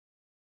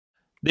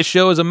This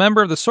show is a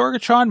member of the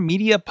Sorgatron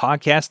Media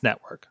Podcast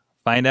Network.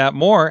 Find out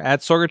more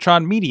at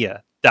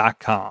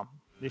sorgatronmedia.com.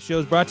 This show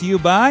is brought to you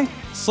by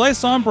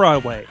Slice on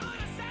Broadway.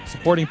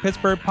 Supporting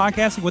Pittsburgh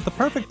podcasting with the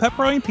perfect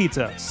pepperoni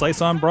pizza,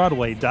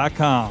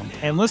 sliceonbroadway.com.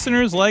 And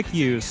listeners like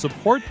you,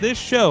 support this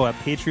show at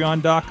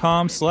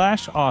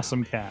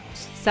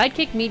patreon.com/awesomecast.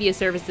 Sidekick Media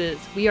Services.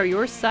 We are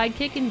your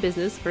sidekick in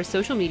business for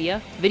social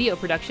media, video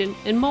production,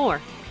 and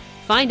more.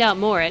 Find out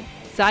more at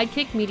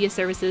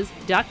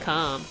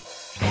sidekickmediaservices.com.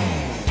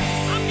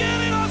 I'm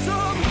getting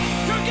awesome,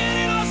 you're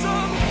getting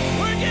awesome,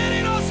 we're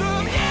getting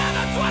awesome, yeah,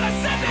 that's what I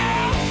said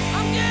now.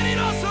 I'm getting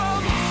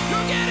awesome,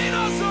 you're getting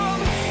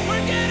awesome,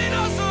 we're getting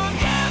awesome,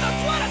 yeah,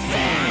 that's what I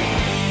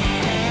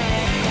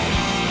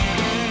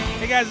said.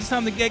 Hey guys, it's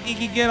time to get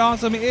geeky, get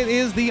awesome. It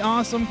is the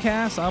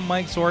AwesomeCast. I'm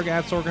Mike Sorg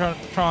at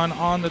Sorgatron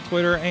on the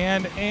Twitter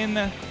and in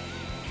the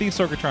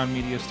Sorgatron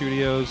Media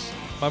Studios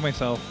by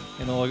myself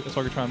in the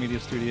Sorgatron Media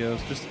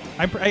Studios.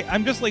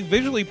 I'm just like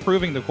visually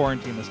proving the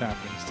quarantine is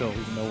happening still,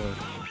 even though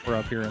we're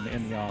up here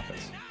in the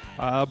office.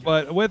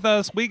 But with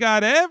us, we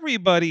got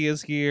everybody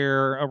is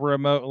here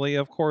remotely,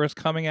 of course,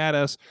 coming at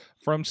us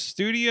from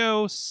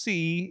Studio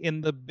C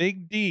in the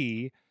Big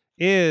D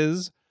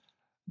is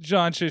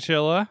John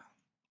Chilla.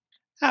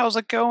 How's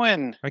it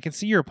going? I can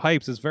see your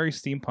pipes. It's very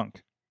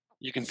steampunk.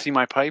 You can see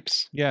my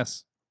pipes?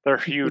 Yes. They're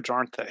huge,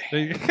 aren't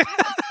they?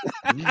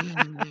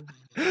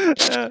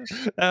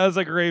 That was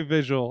a great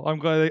visual. I'm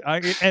glad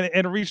and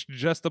it reached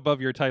just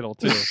above your title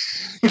too.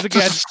 He's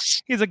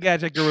a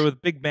gadget guru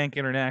with Big Bank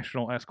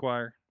International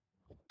Esquire.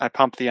 I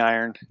pump the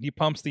iron. He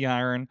pumps the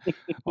iron.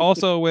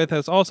 Also with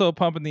us, also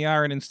pumping the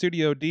iron in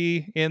Studio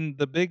D in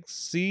the Big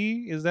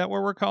C. Is that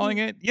what we're calling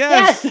it?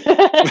 Yes.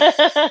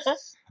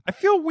 I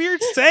feel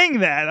weird saying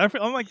that.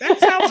 I'm like, that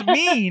sounds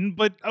mean,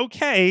 but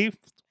okay.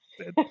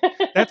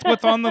 That's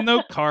what's on the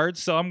note card,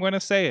 so I'm going to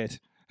say it.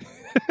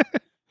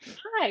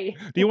 Hi.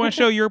 Do you want to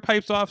show your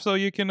pipes off so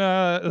you can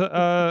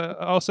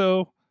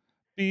also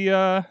be...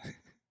 Well,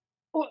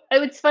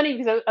 it's funny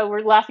because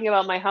we're laughing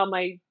about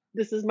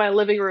this is my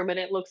living room and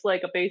it looks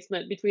like a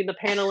basement between the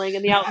paneling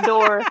and the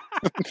outdoor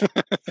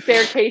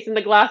staircase and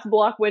the glass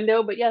block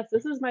window. But yes,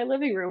 this is my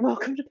living room.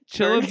 Welcome to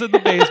Chilla's in the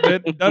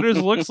basement.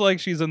 Dudders looks like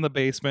she's in the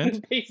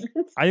basement.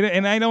 basement.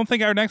 I don't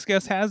think our next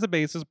guest has a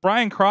basis.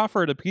 Brian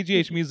Crawford of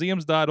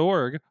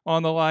pghmuseums.org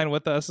on the line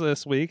with us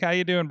this week. How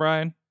you doing,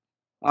 Brian?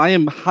 I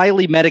am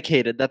highly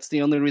medicated. That's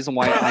the only reason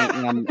why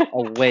I am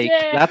awake.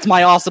 Yeah. That's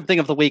my awesome thing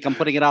of the week. I'm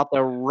putting it out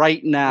there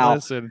right now.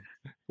 Listen,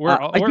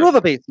 I do have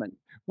a basement.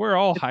 We're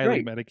all It's highly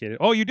great. medicated.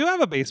 Oh, you do have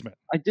a basement.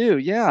 I do.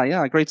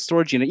 Yeah. A great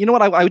storage unit. You know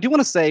what? I do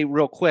want to say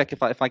real quick,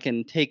 if I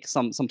can take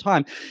some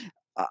time.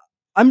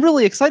 I'm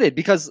really excited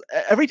because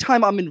every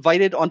time I'm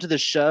invited onto the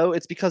show,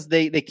 it's because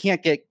they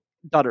can't get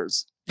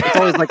Dudders. It's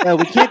always like, oh,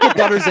 we can't get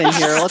Dudders in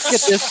here. Let's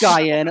get this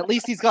guy in. At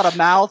least he's got a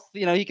mouth.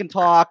 He can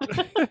talk.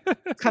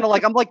 It's kind of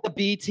like I'm like the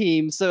B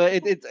team. So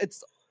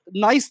it's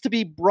nice to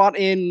be brought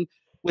in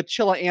with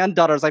Chilla and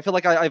Dudders. I feel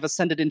like I've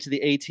ascended into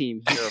the A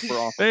team here for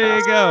all. There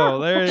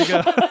you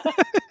go.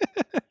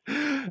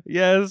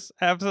 Yes,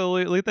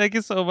 absolutely. Thank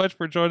you so much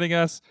for joining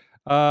us,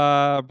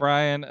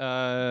 Brian.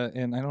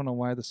 And I don't know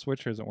why the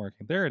switcher isn't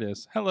working. There it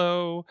is.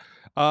 Hello.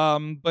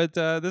 But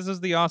this is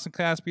the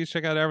AwesomeCast. Please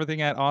check out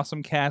everything at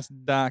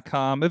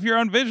awesomecast.com. If you're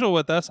on visual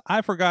with us,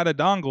 I forgot a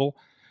dongle.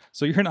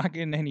 So you're not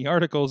getting any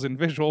articles in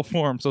visual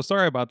form. So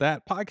sorry about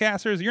that.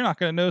 Podcasters, you're not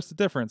going to notice the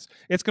difference.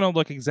 It's going to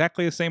look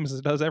exactly the same as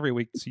it does every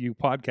week to you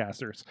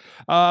podcasters.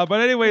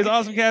 But anyways,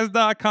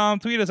 awesomecast.com.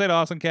 Tweet us at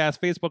AwesomeCast,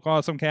 Facebook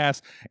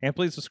AwesomeCast, and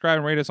please subscribe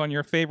and rate us on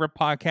your favorite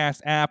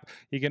podcast app.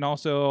 You can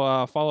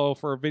also follow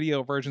for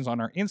video versions on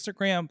our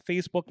Instagram,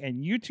 Facebook,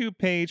 and YouTube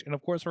page. And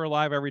of course, we're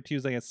live every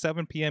Tuesday at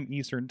 7 p.m.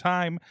 Eastern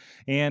Time.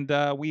 And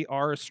we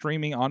are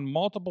streaming on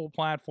multiple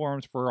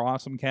platforms for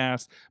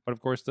AwesomeCast. But of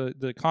course,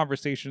 the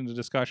conversation, the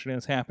discussion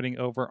is happening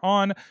over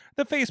on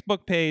the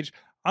Facebook page,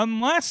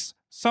 unless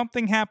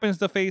something happens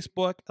to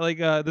Facebook. Like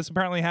this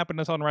apparently happened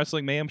to us on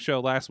Wrestling Mayhem show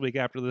last week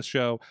after this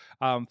show.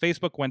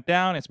 Facebook went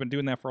down. It's been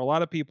doing that for a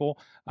lot of people,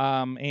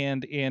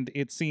 and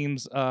it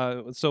seems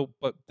so.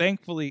 But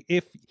thankfully,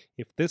 if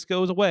this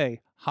goes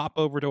away, hop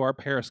over to our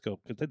Periscope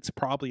because it's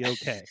probably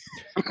okay.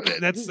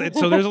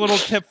 So there's a little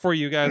tip for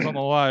you guys on the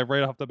live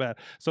right off the bat.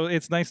 So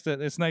it's nice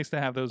to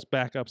have those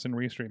backups and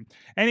restream.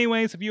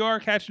 Anyways, if you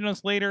are catching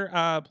us later,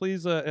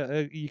 please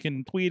you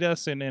can tweet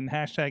us and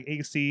hashtag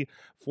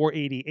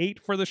AC488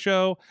 for the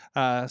show,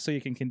 so you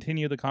can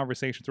continue the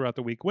conversation throughout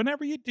the week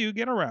whenever you do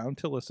get around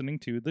to listening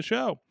to the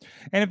show.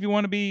 And if you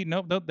want to be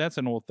nope, that's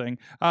an old thing.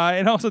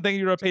 And also thank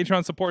you to our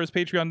Patreon supporters,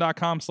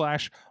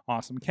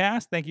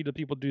 patreon.com/awesomecast. Thank you to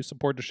people who do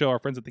support the show, our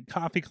friends at the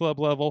Coffee Club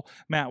level,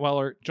 Matt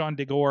Weller, John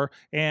DeGore,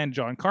 and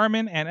John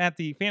Carmen. And at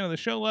the fan of the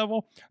show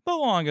level, the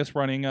longest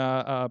running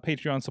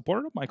Patreon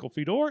supporter, Michael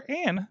Fedor,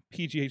 and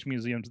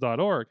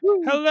pghmuseums.org.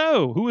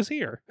 Hello, who is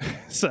here?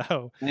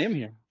 So I am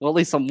here. Well, at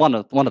least I'm one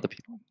of the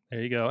people.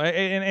 There you go.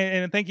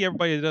 And thank you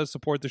everybody that does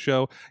support the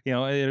show.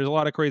 There's a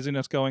lot of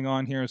craziness going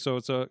on here, so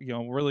it's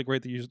really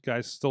great that you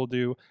guys still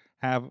do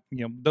have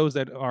those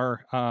that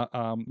are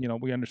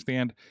we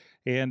understand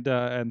And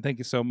thank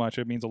you so much.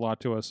 It means a lot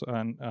to us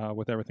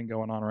with everything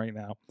going on right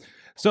now.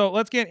 So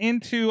let's get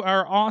into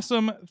our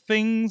awesome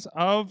things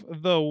of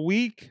the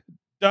week.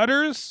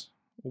 Dudders,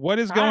 what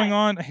is going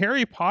on?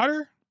 Harry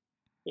Potter?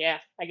 Yeah,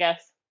 I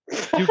guess.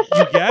 You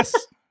guess?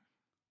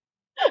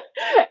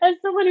 As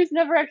someone who's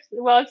never actually,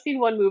 I've seen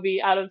one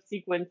movie out of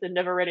sequence and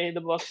never read any of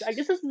the books. I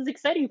guess this is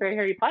exciting for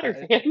Harry Potter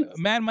fans.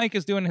 Mad Mike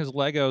is doing his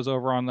Legos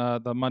over on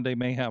the Monday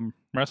Mayhem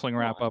wrestling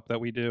wrap up that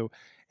we do.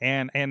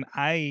 And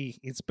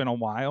it's been a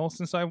while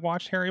since I've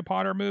watched Harry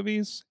Potter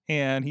movies,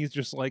 and he's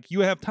just like, you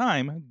have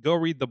time, go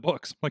read the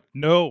books. I'm like,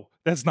 no,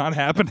 that's not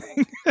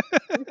happening.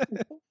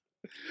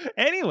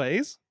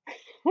 Anyways.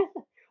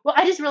 Well,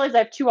 I just realized I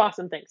have two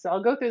awesome things. So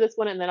I'll go through this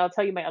one and then I'll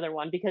tell you my other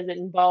one because it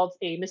involves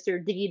a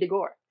Mr. Diggy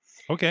DeGore.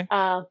 Okay.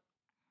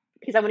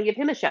 Because I want to give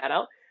him a shout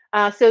out.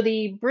 So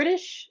the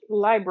British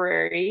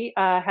Library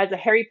has a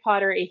Harry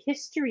Potter, a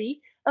History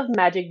of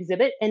Magic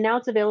exhibit, and now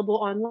it's available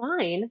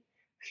online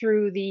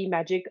through the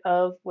magic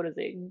of,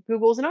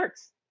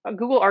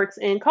 Google Arts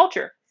and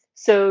Culture.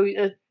 So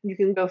you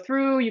can go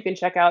through, you can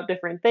check out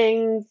different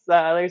things.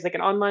 There's like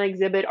an online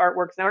exhibit,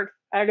 artworks and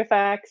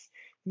artifacts,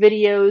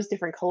 videos,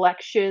 different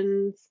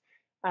collections,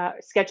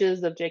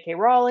 sketches of J.K.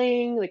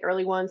 Rowling, like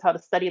early ones, how to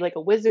study like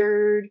a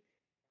wizard.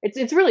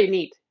 It's really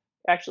neat,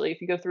 actually,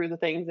 if you go through the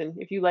things, and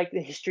if you like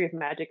the history of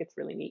magic, it's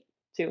really neat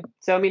too.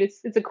 So I mean,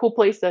 it's a cool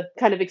place to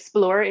kind of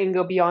explore and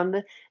go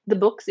beyond the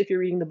books if you're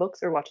reading the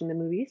books or watching the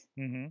movies.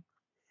 Mm-hmm.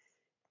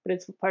 But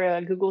it's part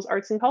of Google's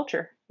Arts and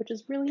Culture, which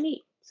is really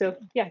neat. So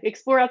yeah,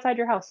 explore outside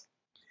your house.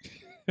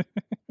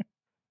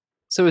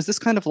 So is this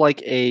kind of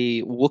like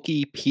a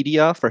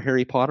Wikipedia for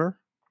Harry Potter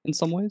in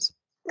some ways?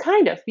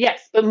 Kind of,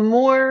 yes, but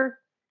more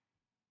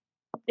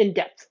in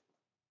depth.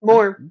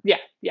 More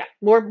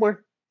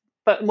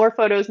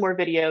photos, more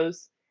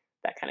videos,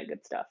 that kind of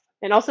good stuff.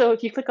 And also,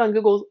 if you click on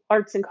Google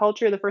Arts and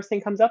Culture, the first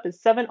thing comes up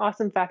is 7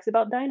 awesome facts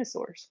about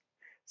dinosaurs.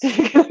 So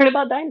you can learn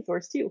about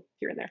dinosaurs too,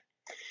 here and there.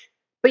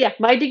 But yeah,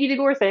 my Diggy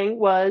DeGore thing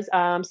was,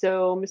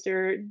 so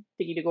Mr.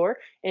 Diggy DeGore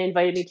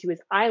invited me to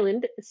his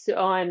island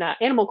on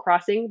Animal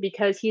Crossing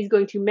because he's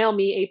going to mail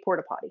me a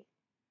porta potty.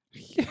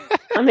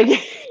 On the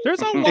game. There's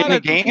a lot in the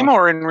game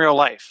or in real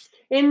life?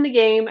 In the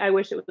game, I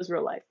wish it was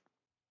real life.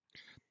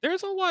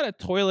 There's a lot of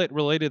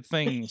toilet-related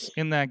things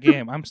in that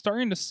game. I'm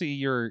starting to see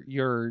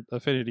your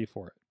affinity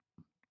for it.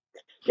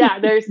 Yeah,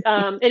 there's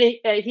and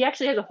he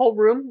actually has a whole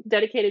room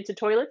dedicated to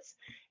toilets.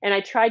 And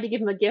I tried to give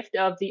him a gift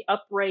of the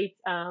upright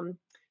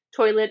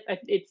toilet.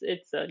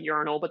 It's a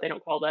urinal, but they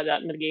don't call that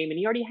in the game. And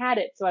he already had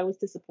it, so I was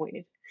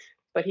disappointed.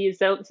 But he is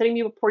sending me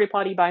a porta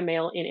potty by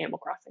mail in Animal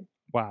Crossing.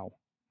 Wow.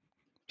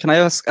 Can I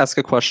ask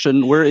a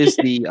question? Where is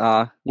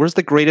the where's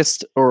the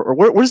greatest or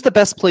where's the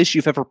best place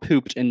you've ever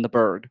pooped in the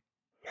Berg?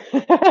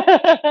 Like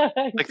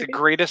the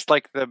greatest,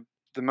 like the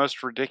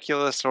most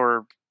ridiculous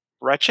or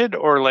wretched,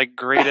 or like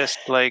greatest,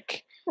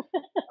 like,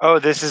 oh,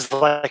 this is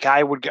like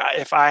I would,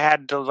 if I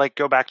had to like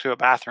go back to a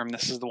bathroom,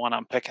 this is the one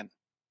I'm picking.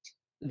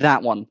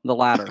 That one, the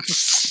latter.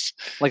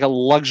 Like a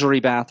luxury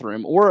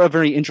bathroom or a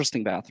very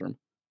interesting bathroom.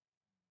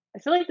 I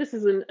feel like this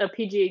is a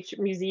PGH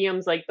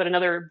museum's but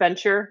another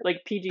venture,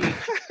 like PGH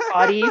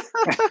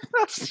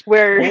Potties,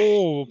 where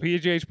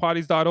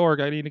PGHpotties.org.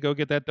 I need to go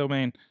get that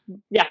domain.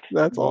 Yeah,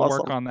 that's we'll awesome.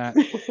 Work on that.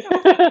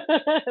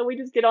 We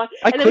just get on.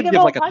 I could give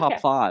like a top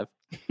 5.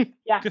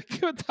 Yeah,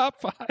 give a top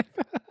 5.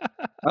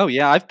 Oh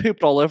yeah, I've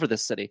pooped all over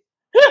this city.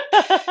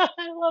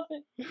 I love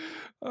it.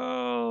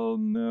 Oh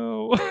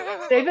no!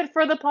 Save it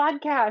for the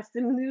podcast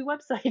and the new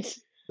website.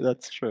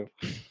 That's true.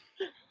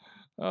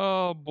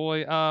 Oh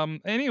boy.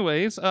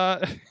 Anyways,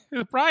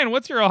 Brian,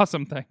 what's your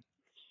awesome thing?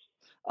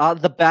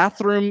 The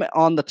bathroom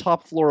on the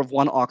top floor of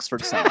One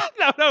Oxford Center.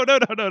 No.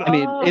 I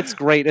mean, it's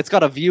great. It's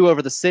got a view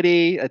over the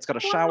city. It's got a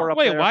shower up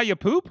there. Wait, why you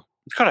poop?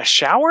 It's got a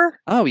shower?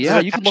 Oh yeah,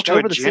 you can look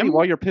over the city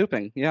while you're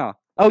pooping. Yeah.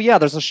 Oh yeah,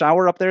 there's a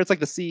shower up there. It's like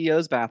the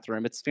CEO's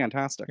bathroom. It's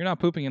fantastic. You're not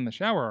pooping in the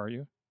shower, are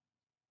you?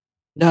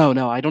 No,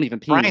 I don't even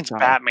pee. Brian's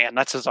Batman.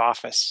 That's his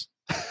office.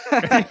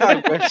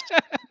 I wish.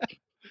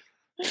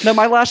 No,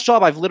 my last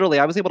job, I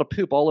was able to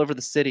poop all over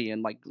the city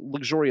in like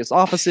luxurious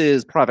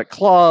offices, private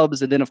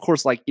clubs, and then of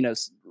course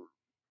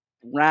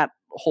rat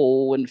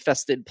hole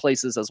infested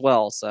places as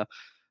well. So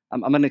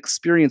I'm an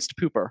experienced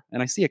pooper,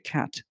 and I see a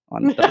cat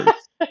on the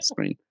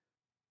screen.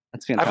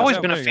 That's fantastic. I've always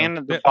been a fan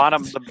of the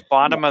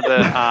bottom of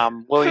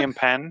the William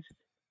Penn.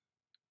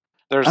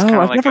 There's kind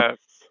of like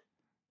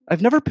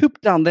I've never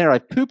pooped down there.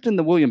 I've pooped in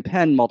the William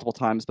Penn multiple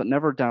times, but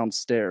never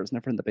downstairs,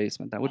 never in the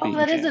basement. That would be. Oh,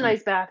 that is a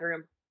nice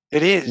bathroom.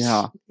 It is.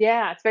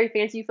 Yeah, it's very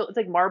fancy. You feel it's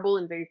like marble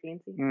and very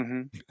fancy.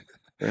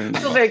 Mm-hmm.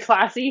 Feel very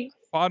classy.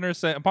 Partner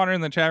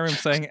in the chat room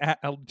saying,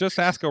 "Just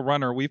ask a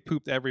runner. We've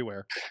pooped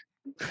everywhere."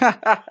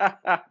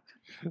 That's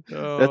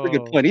a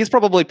good point. He's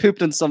probably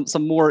pooped in some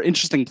more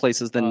interesting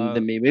places than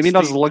me. Maybe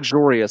not as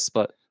luxurious,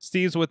 but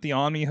Steve's with the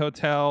Omni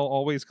Hotel,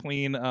 always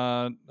clean.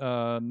 No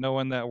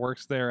one that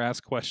works there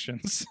asks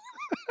questions.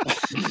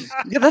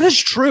 Yeah, that is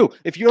true.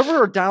 If you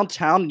ever are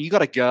downtown and you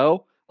gotta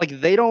go, Like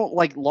they don't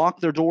like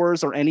lock their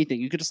doors or anything.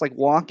 You could just like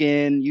walk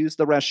in, use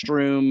the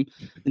restroom,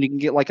 and you can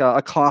get like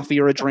a coffee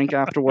or a drink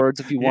afterwards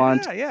if you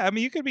want. Yeah. I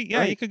mean, you could be,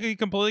 Right. you could be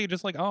completely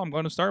just like, oh, I'm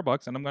going to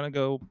Starbucks and I'm going to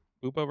go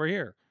poop over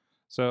here.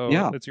 So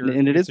Yeah, it's your,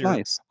 and it it's is your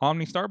nice.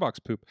 Omni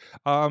Starbucks poop.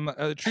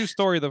 A true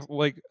story.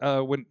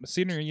 When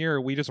senior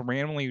year, we just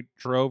randomly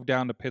drove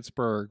down to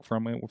Pittsburgh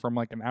from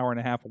like an hour and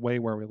a half away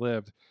where we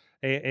lived,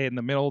 in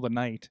the middle of the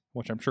night,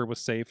 which I'm sure was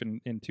safe in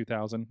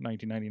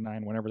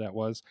 1999, whenever that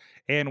was.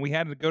 And we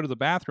had to go to the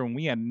bathroom.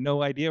 We had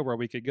no idea where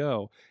we could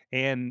go.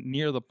 And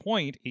near the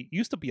point, it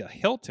used to be a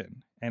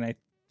Hilton, and I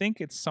think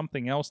it's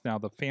something else now,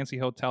 the fancy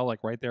hotel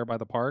like right there by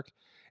the park.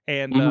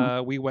 And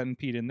we went and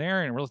peed in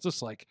there, and it was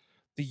just like,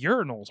 the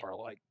urinals are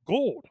like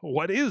gold.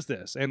 What is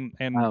this? And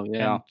Oh,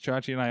 yeah. and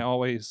Chachi and I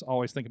always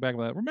think back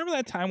about that. Remember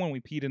that time when we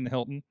peed in the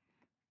Hilton?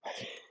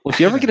 Well, if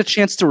you ever get a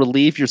chance to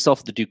relieve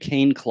yourself at the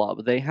Duquesne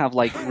Club, they have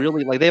like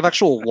really like they have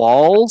actual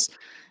walls.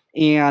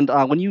 And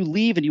when you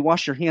leave and you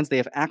wash your hands, they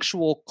have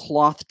actual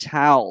cloth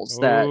towels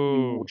that you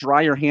Ooh.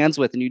 dry your hands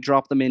with, and you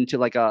drop them into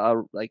like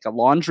a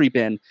laundry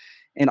bin.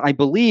 And I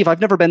believe I've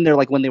never been there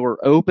like when they were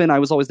open. I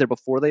was always there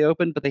before they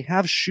opened, but they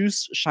have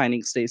shoes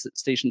shining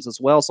stations as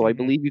well. So I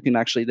believe you can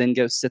actually then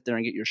go sit there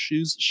and get your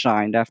shoes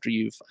shined after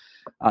you've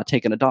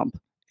taken a dump.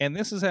 And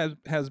this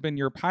has been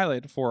your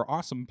pilot for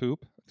Awesome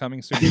Poop,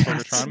 coming soon to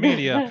Sorgatron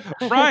Media.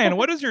 Brian,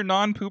 what is your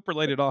non-poop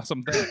related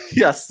awesome thing?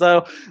 Yes,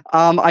 so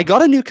I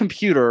got a new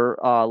computer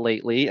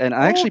lately, and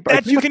I actually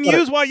that you can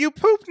use while you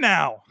poop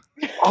now.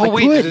 Oh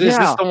wait, could, is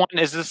this the one?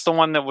 Is this the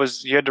one that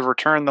was you had to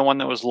return the one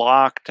that was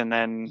locked and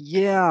then?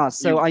 Yeah.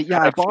 So I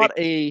bought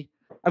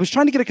I was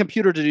trying to get a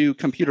computer to do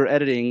computer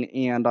editing,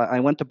 and I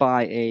went to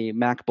buy a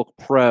MacBook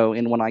Pro.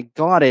 And when I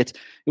got it,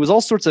 it was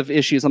all sorts of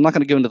issues. I'm not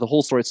going to go into the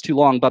whole story; it's too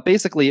long. But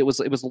basically, it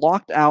was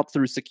locked out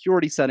through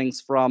security settings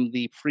from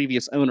the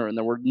previous owner, and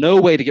there were no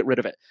way to get rid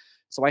of it.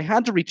 So I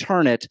had to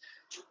return it.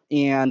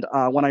 And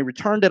when I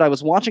returned it, I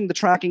was watching the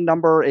tracking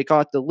number. It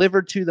got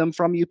delivered to them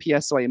from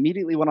UPS. So I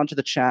immediately went onto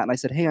the chat and I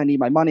said, hey, I need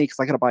my money because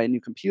I got to buy a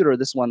new computer.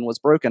 This one was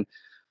broken.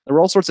 There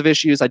were all sorts of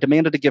issues. I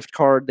demanded a gift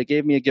card. They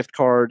gave me a gift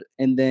card.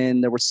 And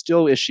then there were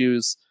still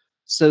issues.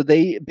 So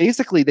they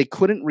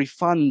couldn't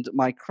refund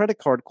my credit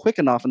card quick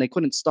enough, and they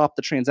couldn't stop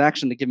the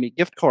transaction to give me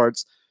gift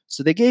cards.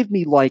 So they gave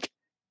me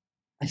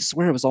I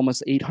swear it was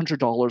almost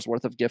 $800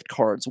 worth of gift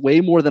cards,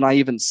 way more than I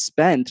even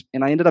spent.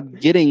 And I ended up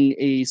getting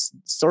a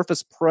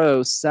Surface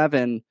Pro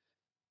 7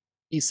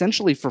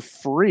 essentially for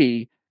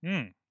free.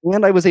 And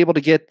I was able to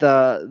get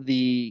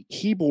the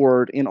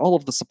keyboard and all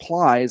of the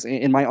supplies.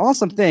 And my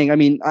awesome thing, I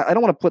mean, I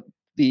don't want to put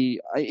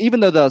even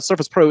though the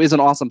Surface Pro is an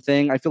awesome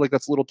thing, I feel like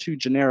that's a little too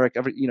generic.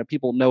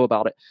 People know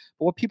about it.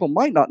 But what people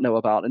might not know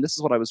about, and this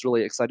is what I was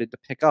really excited to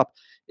pick up,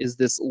 is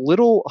this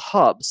little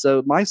hub.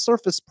 So my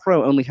Surface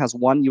Pro only has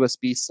one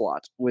USB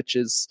slot, which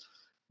is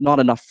not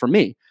enough for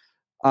me.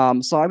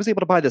 So I was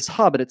able to buy this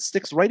hub, and it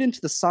sticks right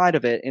into the side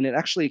of it, and it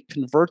actually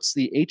converts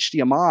the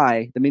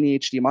HDMI, the mini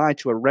HDMI,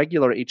 to a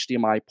regular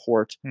HDMI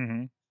port,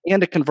 and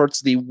it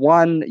converts the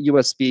one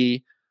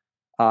USB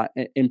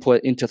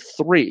input into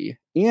 3.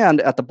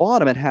 And at the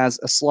bottom, it has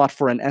a slot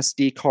for an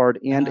SD card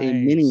and a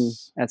mini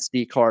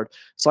SD card.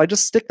 So I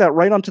just stick that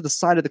right onto the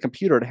side of the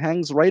computer. It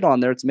hangs right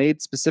on there. It's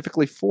made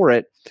specifically for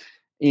it.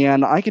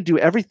 And I can do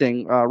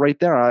everything right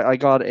there. I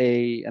got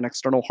an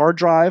external hard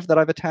drive that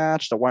I've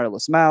attached, a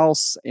wireless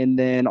mouse, and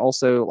then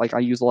also I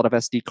use a lot of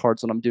SD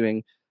cards when I'm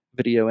doing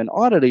video and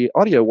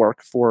audio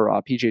work for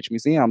PGH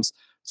museums.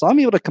 So I'm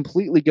able to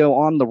completely go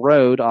on the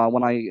road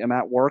when I am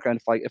at work, and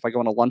if I go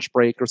on a lunch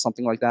break or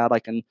something like that, I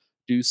can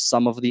do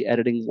some of the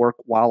editing work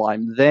while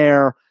I'm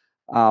there.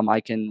 Then I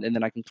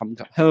can come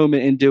home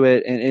and do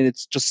it, and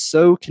it's just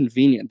so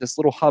convenient. This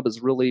little hub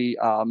has really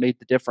made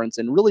the difference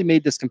and really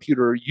made this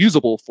computer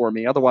usable for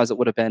me. Otherwise,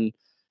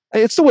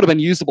 it still would have been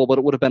usable, but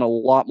it would have been a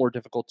lot more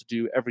difficult to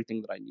do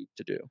everything that I need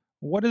to do.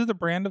 What is the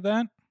brand of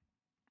that?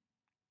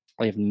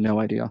 I have no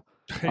idea.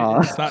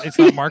 It's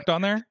not marked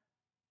on there?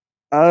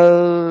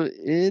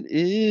 It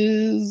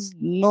is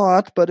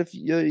not, but if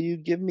you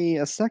give me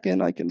a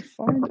second, I can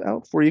find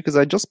out for you, because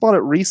I just bought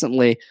it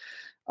recently.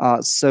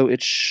 So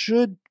it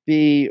should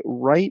be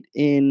right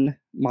in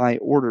my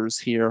orders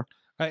here.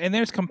 And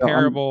there's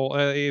comparable.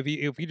 If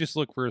you just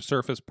look for a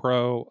Surface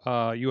Pro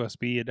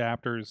USB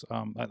adapters,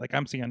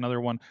 I'm seeing another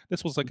one.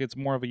 This was it's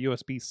more of a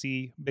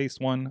USB-C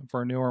based one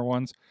for newer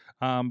ones,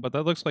 but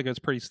that looks like it's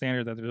pretty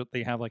standard that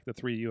they have the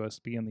 3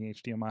 USB and the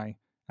HDMI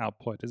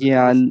output.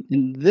 And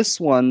in this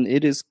one,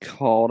 it is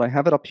called, I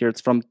have it up here, it's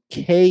from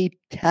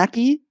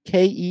KETAKY,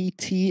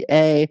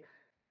 KETAKY,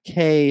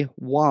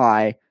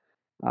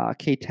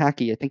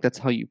 KETAKY, I think that's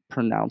how you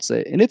pronounce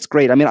it. And it's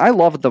great. I mean, I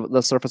love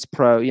the Surface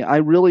Pro. Yeah, I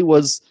really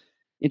was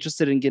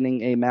interested in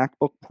getting a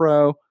MacBook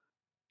Pro,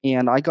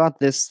 and I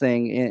got this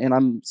thing, and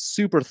I'm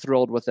super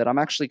thrilled with it. I'm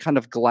actually kind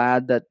of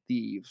glad that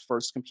the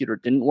first computer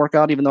didn't work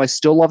out, even though I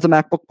still love the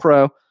MacBook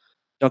Pro.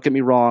 Don't get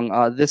me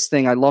wrong. This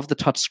thing, I love the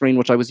touchscreen,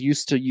 which I was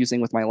used to using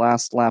with my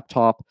last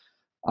laptop.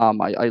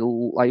 I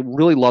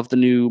really love the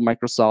new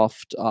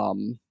Microsoft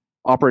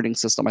operating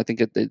system. I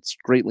think it's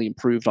greatly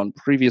improved on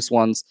previous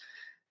ones.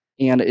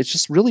 and it's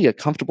just really a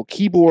comfortable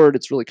keyboard.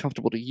 It's really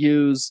comfortable to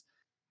use.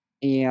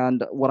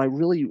 And what I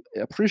really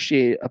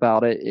appreciate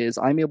about it is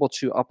I'm able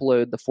to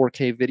upload the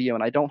 4K video,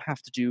 and I don't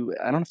have to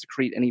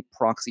create any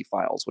proxy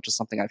files, which is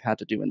something I've had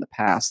to do in the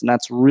past. And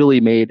that's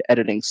really made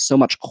editing so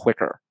much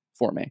quicker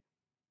for me.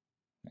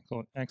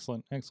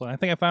 Excellent. I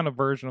think I found a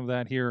version of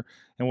that here,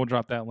 and we'll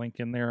drop that link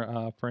in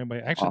there for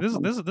anybody. Actually,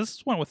 Awesome. this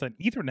is one with an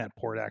Ethernet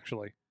port,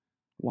 actually.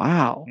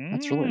 Wow,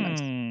 that's really nice.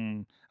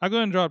 I'll go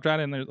ahead and drop that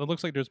in there. It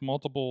looks like there's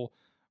multiple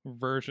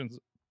versions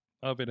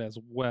of it as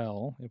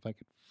well. If I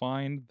could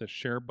find the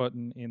share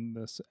button in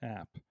this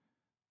app.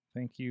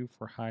 Thank you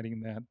for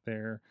hiding that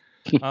there.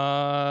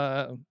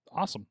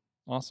 Awesome.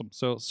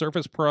 So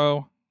Surface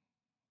Pro.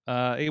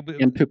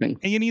 And pooping.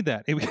 And you need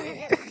that.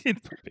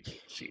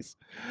 Jeez.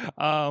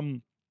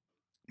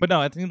 But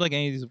no, it seems like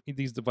any of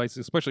these devices,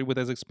 especially with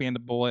as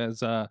expandable as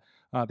the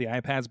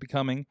iPad's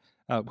becoming,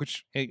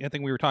 which I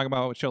think we were talking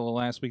about with Chilla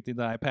last week, the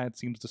iPad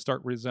seems to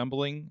start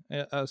resembling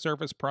a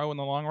Surface Pro in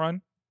the long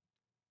run.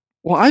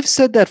 Well, I've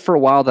said that for a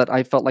while, that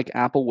I felt like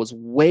Apple was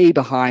way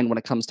behind when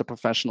it comes to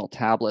professional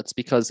tablets,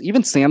 because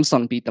even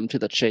Samsung beat them to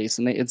the chase.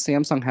 And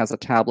Samsung has a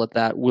tablet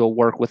that will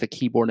work with a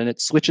keyboard, and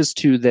it switches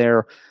to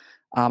their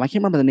I can't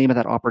remember the name of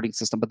that operating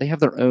system, but they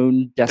have their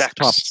own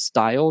desktop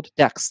styled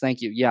DeX.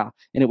 Thank you. Yeah.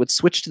 And it would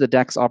switch to the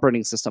DeX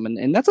operating system.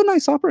 And that's a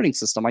nice operating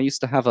system. I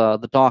used to have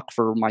the dock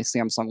for my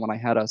Samsung when I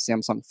had a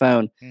Samsung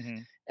phone. Mm-hmm.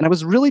 And I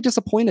was really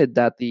disappointed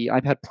that the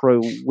iPad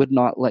Pro would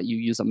not let you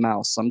use a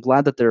mouse. So I'm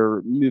glad that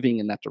they're moving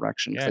in that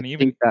direction. Yeah, I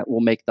think that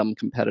will make them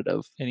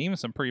competitive. And even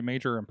some pretty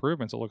major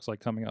improvements, it looks like,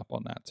 coming up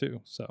on that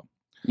too. So,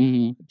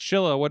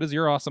 Chilla, what is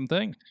your awesome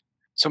thing?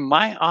 So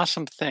my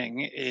awesome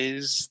thing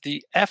is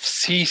the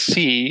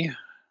FCC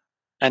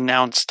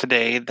announced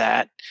today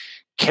that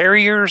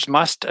carriers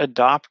must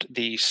adopt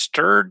the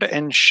stirred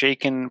and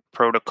shaken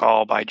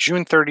protocol by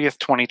June 30th,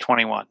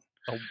 2021.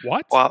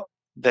 What? Well,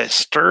 the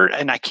stirred,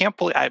 and I can't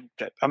believe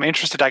I'm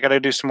interested. I got to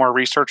do some more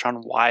research on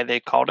why they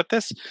called it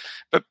this,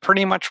 but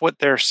pretty much what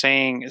they're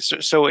saying is,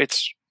 so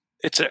it's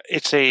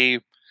a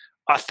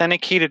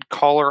authenticated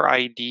caller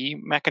ID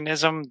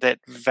mechanism that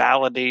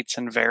validates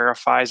and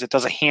verifies. It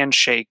does a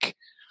handshake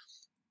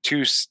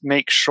to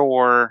make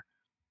sure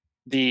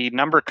the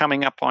number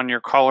coming up on your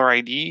caller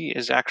ID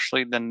is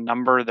actually the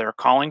number they're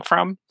calling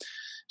from.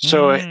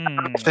 So I don't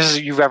know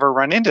if you've ever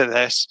run into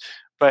this,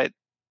 but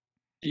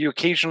you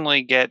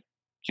occasionally get,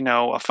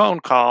 a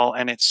phone call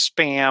and it's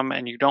spam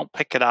and you don't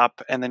pick it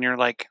up. And then you're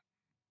like,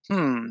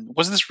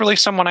 was this really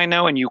someone I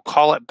know? And you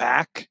call it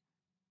back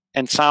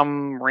and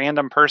some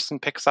random person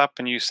picks up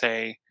and you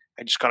say,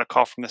 I just got a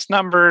call from this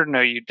number.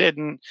 No, you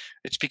didn't.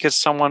 It's because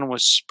someone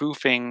was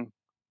spoofing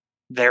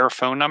their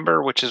phone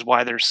number, which is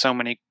why there's so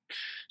many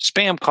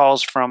spam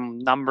calls from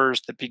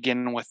numbers that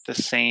begin with the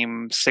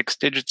same 6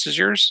 digits as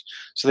yours.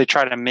 So they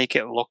try to make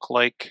it look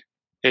like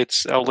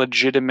it's a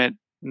legitimate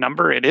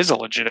number. It is a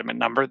legitimate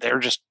number. They're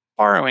just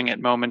borrowing it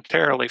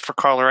momentarily for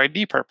caller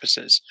ID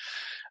purposes.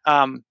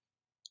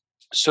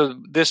 So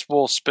this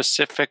will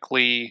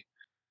specifically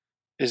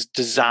is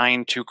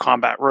designed to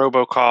combat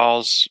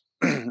robocalls,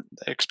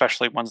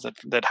 especially ones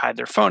that hide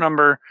their phone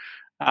number.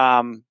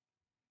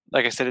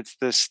 Like I said, it's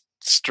this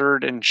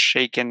stirred and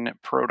shaken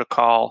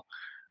protocol.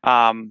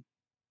 And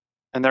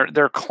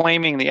they're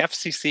claiming, the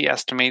FCC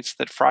estimates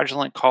that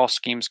fraudulent call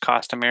schemes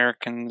cost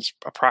Americans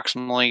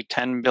approximately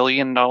 $10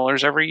 billion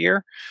every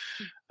year.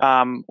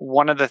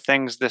 One of the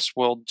things this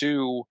will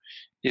do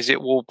is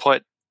it will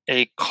put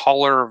a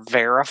caller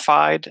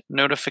verified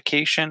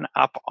notification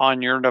up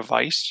on your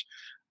device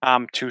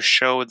to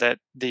show that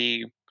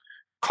the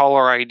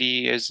caller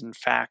ID is in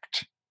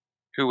fact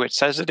who it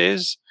says it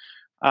is.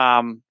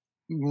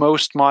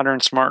 Most modern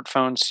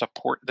smartphones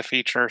support the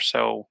feature,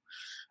 so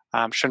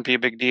shouldn't be a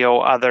big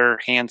deal. Other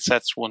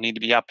handsets will need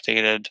to be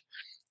updated.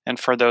 And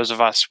for those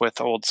of us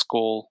with old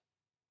school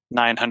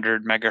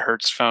 900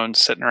 megahertz phones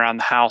sitting around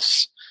the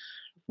house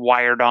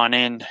wired on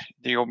in,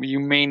 you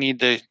may need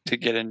to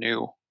get a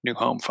new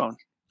home phone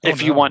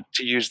if you want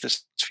to use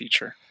this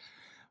feature.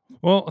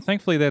 Well,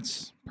 thankfully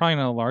that's probably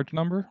not a large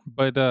number,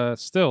 but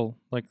still,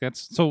 like,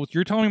 that's, so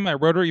you're telling me my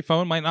rotary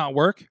phone might not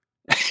work?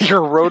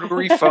 Your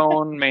rotary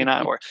phone may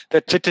not work.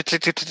 The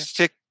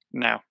tick.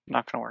 No,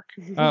 not going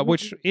to work.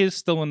 Which is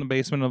still in the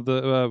basement of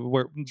the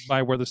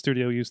where the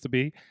studio used to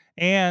be,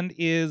 and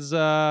is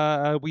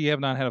we have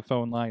not had a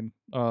phone line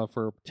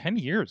for 10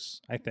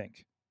 years, I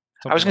think.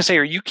 I was going to say,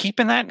 are you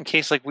keeping that in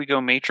case like we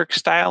go Matrix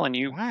style, and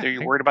are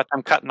you worried about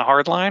them cutting the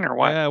hard line or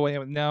what?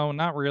 Yeah, no,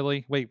 not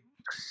really. Wait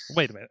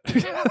a minute.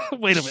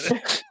 Wait a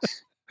minute.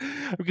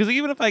 Because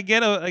even if I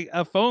get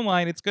a phone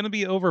line, it's going to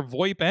be over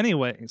VoIP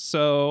anyway.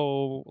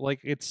 So, like,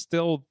 it's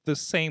still the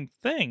same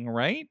thing,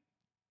 right?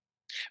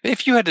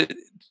 If you had to,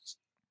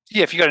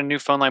 if you got a new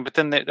phone line, but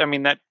then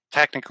that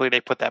technically they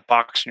put that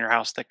box in your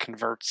house that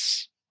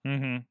converts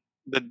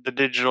the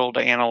digital to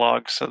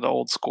analog, so the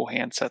old school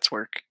handsets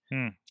work.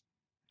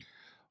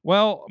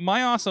 Well,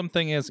 my awesome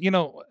thing is,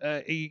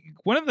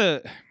 one of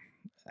the,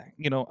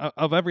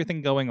 of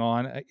everything going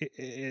on,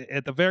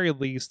 at the very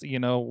least,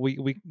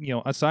 we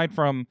aside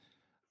from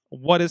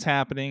what is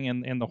happening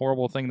and the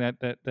horrible thing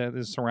that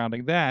is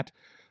surrounding that.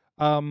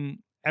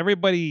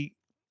 Everybody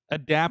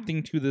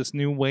adapting to this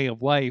new way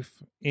of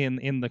life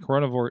in the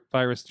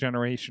coronavirus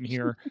generation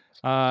here.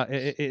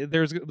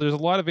 There's a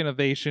lot of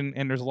innovation,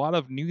 and there's a lot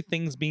of new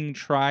things being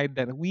tried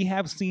that we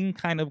have seen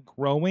kind of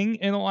growing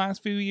in the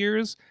last few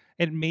years,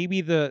 and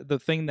maybe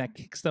the thing that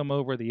kicks them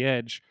over the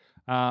edge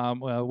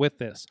with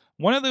this.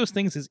 One of those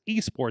things is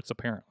esports,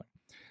 apparently.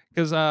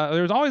 Because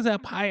there's always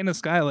that pie in the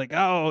sky, like,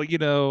 oh, maybe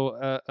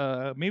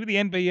the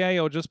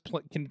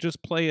NBA can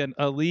just play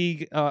a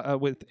league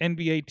with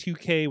NBA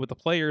 2K with the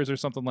players or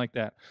something like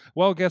that.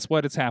 Well, guess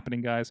what? It's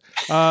happening, guys.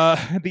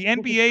 The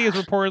NBA is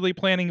reportedly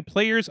planning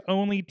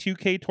players-only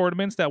 2K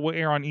tournaments that will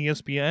air on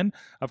ESPN.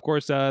 Of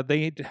course,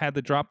 they had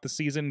to drop the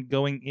season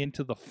going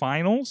into the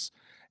finals.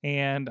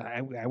 And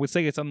I would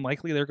say it's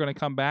unlikely they're going to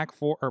come back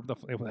for the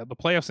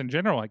playoffs in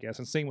general, I guess,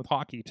 and same with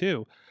hockey,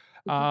 too.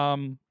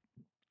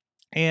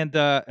 And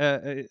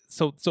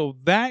so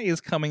that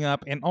is coming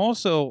up. And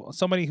also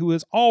somebody who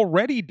has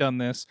already done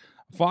this,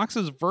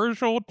 Fox's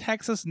virtual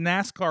Texas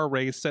NASCAR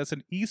race sets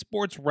an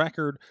esports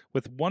record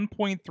with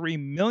 1.3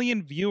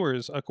 million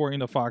viewers, according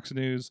to Fox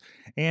News.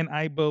 And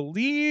I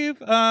believe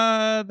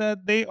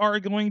that they are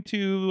going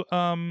to,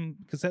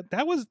 because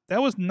that was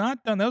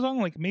not done. That was on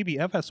like maybe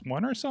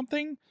FS1 or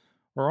something,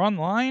 or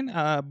online.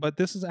 But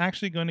this is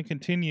actually going to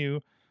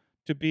continue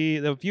to be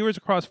the viewers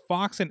across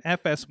Fox and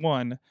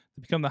FS1 to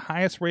become the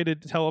highest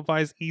rated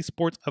televised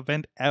esports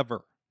event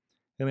ever.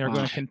 And they're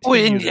going to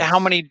continue. Well,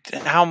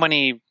 how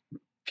many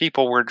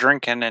people were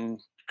drinking and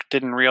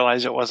didn't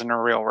realize it wasn't a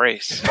real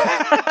race? Listen,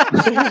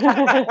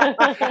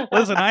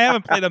 I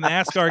haven't played a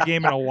NASCAR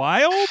game in a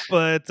while,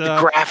 but the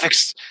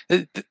graphics,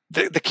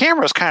 the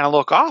cameras kind of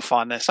look off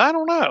on this. I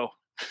don't know.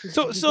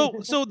 So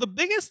the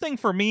biggest thing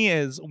for me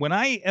is when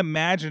I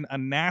imagine a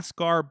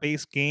NASCAR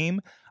based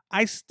game,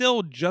 I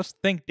still just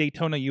think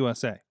Daytona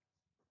USA.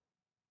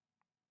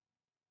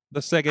 The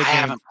Sega game. I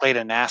haven't played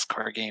a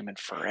NASCAR game in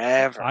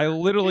forever. I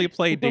literally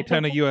played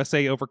Daytona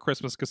USA over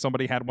Christmas because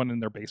somebody had one in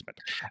their basement.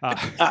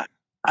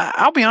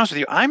 I'll be honest with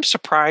you. I'm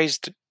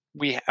surprised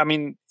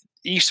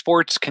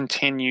esports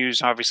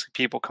continues. Obviously,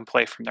 people can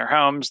play from their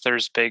homes.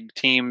 There's big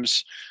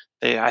teams.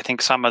 I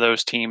think some of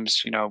those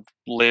teams,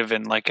 live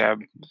in like a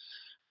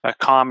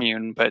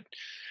commune. But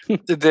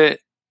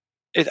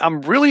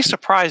I'm really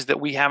surprised that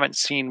we haven't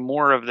seen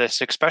more of this,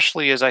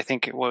 especially as I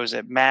think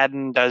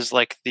Madden does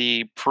like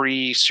the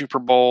pre-Super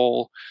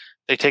Bowl.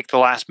 They take the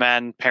last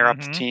Madden, pair up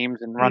the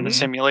teams, and run the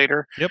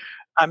simulator. Yep.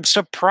 I'm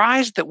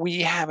surprised that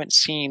we haven't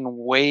seen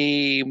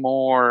way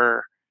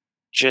more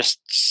just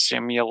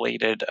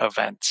simulated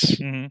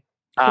events.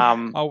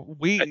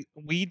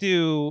 We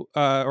do,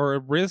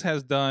 or Riz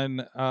has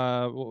done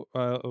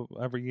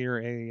every year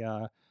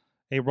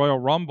a Royal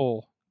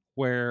Rumble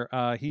where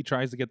he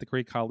tries to get the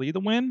Great Khali to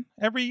win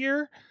every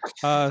year.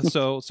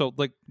 So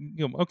like,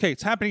 okay,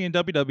 it's happening in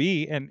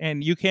WWE,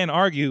 and you can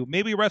argue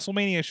maybe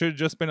WrestleMania should have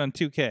just been on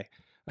 2K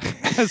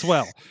as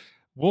well.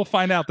 We'll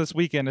find out this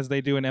weekend as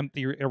they do an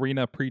empty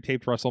arena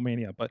pre-taped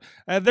WrestleMania. But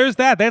there's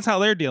that. That's how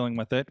they're dealing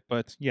with it.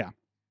 But yeah.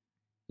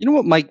 You know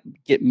what might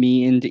get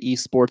me into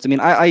esports? I mean,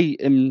 I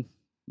am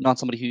not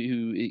somebody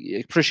who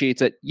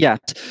appreciates it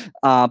yet.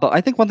 But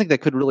I think one thing that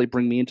could really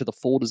bring me into the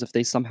fold is if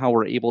they somehow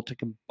were able to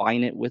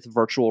combine it with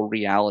virtual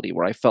reality,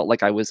 where I felt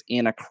like I was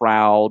in a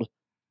crowd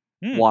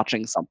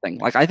watching something.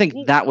 Like, I think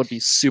that would be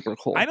super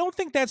cool. I don't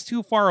think that's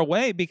too far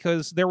away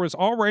because there was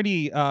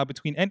already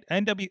between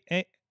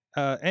NBA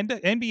and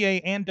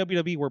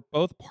WWE were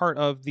both part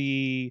of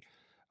the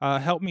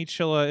help me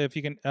Chilla if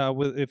you can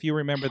if you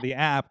remember the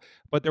app,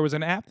 but there was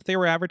an app that they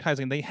were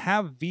advertising. They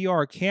have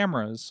VR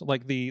cameras,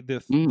 like the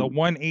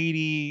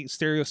 180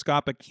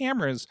 stereoscopic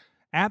cameras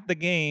at the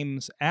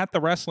games, at the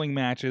wrestling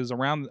matches,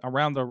 around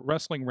the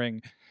wrestling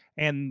ring,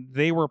 and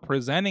they were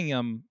presenting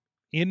them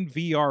in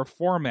VR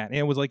format. And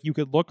it was like you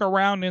could look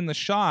around in the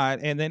shot,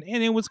 and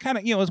it was kind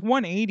of, it was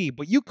 180,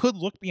 but you could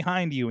look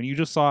behind you and you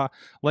just saw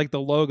like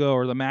the logo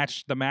or the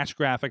match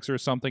graphics or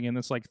something in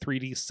this like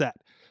 3D set.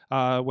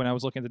 When I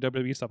was looking at the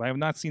WWE stuff, I have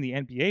not seen the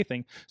NBA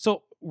thing.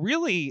 So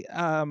really,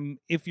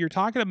 if you're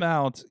talking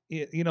about,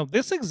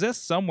 this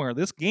exists somewhere.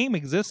 This game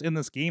exists in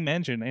this game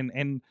engine,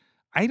 and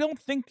I don't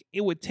think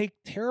it would take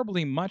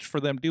terribly much for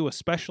them to do a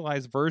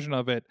specialized version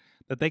of it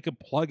that they could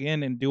plug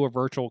in and do a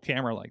virtual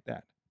camera like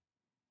that.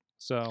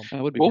 So,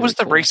 what was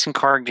the racing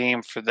car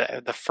game for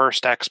the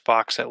first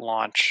Xbox at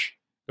launch?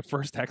 The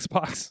first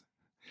Xbox,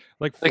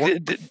 like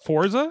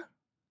Forza?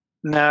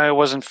 No, it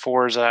wasn't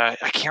Forza.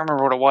 I can't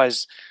remember what it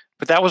was.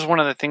 But that was one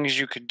of the things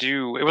you could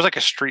do. It was like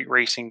a street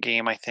racing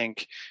game, I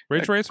think.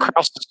 Ridge Racer?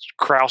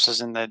 Kraus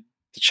is in the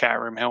chat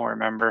room. He'll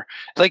remember.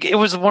 Like, it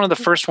was one of the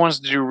first ones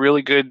to do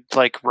really good,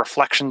 like,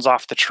 reflections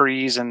off the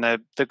trees and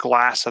the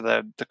glass of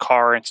the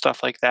car and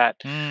stuff like that.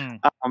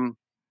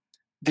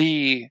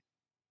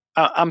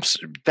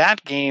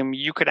 That game,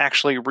 you could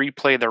actually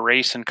replay the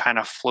race and kind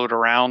of float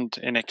around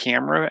in a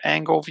camera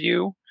angle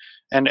view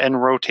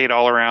and rotate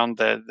all around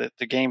the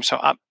game. So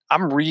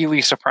I'm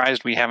really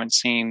surprised we haven't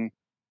seen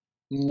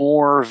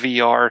more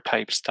VR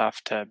type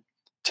stuff to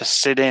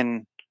sit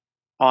in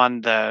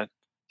on the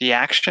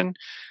action.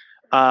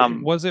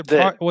 Was it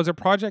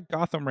Project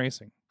Gotham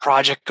Racing?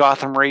 Project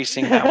Gotham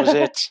Racing, that was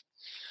it.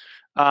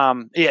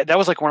 Yeah, that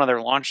was like one of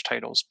their launch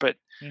titles. But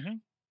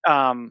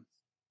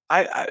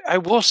I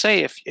will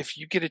say, if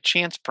you get a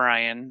chance,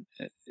 Brian,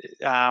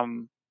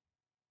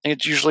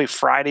 it's usually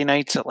Friday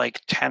nights at like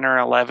 10 or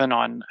 11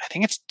 on, I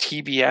think it's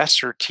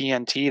TBS or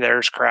TNT.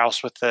 There's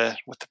Kraus with the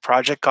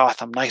Project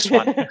Gotham. Nice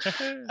one.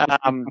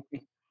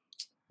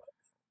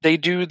 They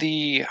do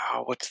the,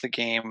 what's the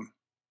game?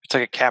 It's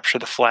like a capture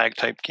the flag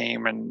type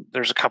game, and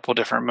there's a couple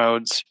different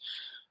modes.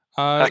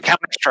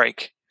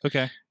 Counter-Strike.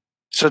 Okay.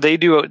 So they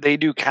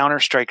do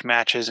Counter-Strike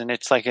matches, and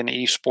it's like an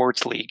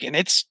esports league, and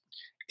it's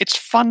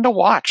fun to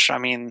watch. I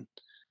mean,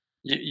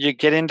 you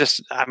get into,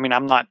 I mean,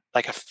 I'm not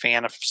like a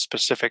fan of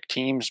specific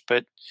teams,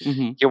 but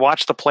you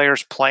watch the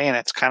players play, and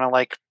it's kind of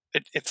like,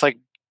 it's like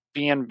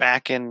being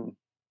back in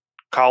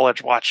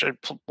college, watching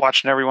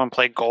everyone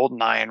play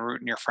GoldenEye and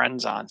rooting your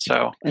friends on.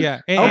 So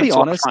yeah, I'll be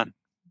honest,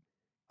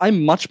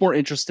 I'm much more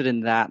interested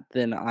in that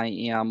than I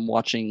am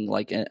watching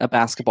like a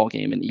basketball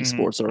game in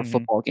esports or a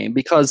football game,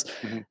 because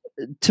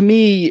to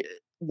me,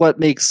 what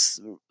makes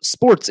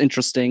sports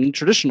interesting,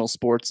 traditional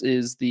sports,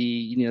 is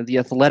the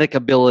athletic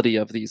ability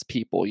of these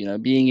people.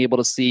 Being able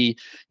to see,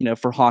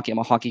 for hockey, I'm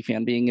a hockey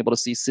fan, being able to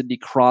see Sidney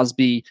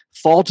Crosby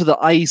fall to the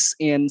ice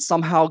and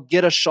somehow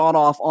get a shot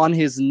off on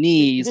his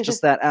knees.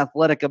 Just that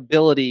athletic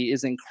ability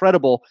is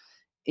incredible.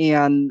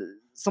 And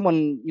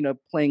someone,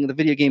 playing the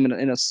video game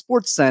in a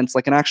sports sense,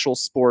 like an actual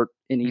sport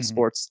in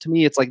esports, to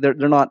me, it's like they're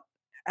not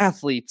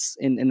athletes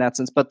in that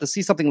sense. But to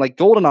see something like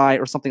GoldenEye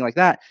or something like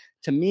that,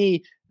 to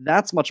me,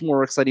 that's much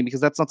more exciting,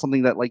 because that's not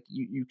something that like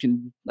you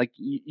can, like,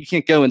 you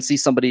can't go and see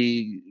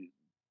somebody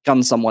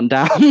gun someone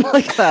down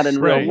like that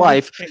in real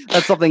life.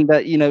 That's something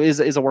that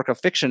is a work of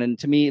fiction, and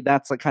to me,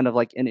 that's like kind of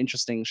like an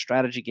interesting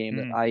strategy game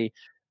that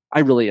I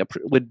really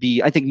would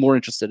be, I think, more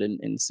interested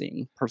in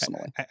seeing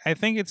personally. I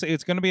think it's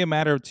going to be a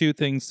matter of two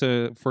things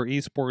for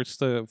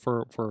esports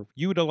for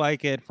you to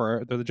like it,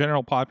 for the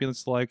general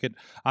populace to like it.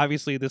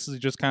 Obviously, this is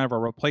just kind of a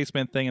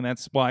replacement thing, and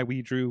that's why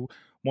we drew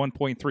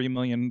 1.3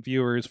 million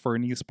viewers for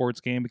an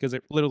esports game, because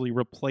it literally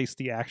replaced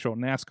the actual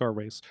NASCAR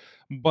race.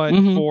 But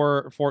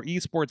for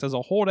esports as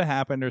a whole to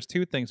happen, there's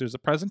two things. There's a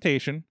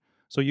presentation,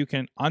 so you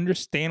can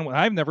understand what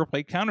I've never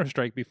played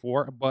Counter-Strike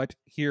before, but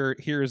here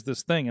is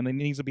this thing, and it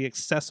needs to be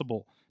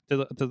accessible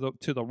to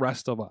the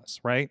rest of us,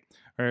 right?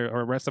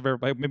 Or rest of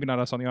everybody, maybe not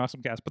us on the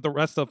AwesomeCast, but the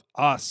rest of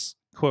us,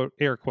 quote,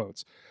 air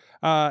quotes.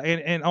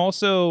 And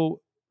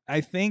also, I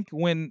think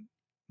when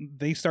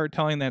they start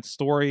telling that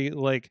story,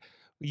 like,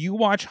 you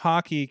watch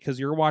hockey because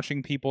you're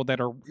watching people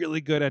that are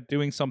really good at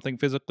doing something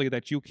physically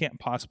that you can't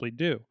possibly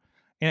do.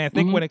 And I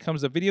think when it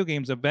comes to video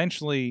games,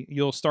 eventually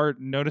you'll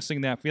start noticing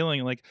that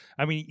feeling. Like,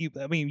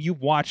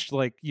 you've watched,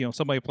 like,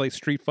 somebody play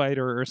Street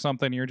Fighter or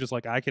something, and you're just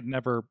like, I could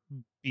never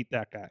beat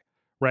that guy,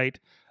 right?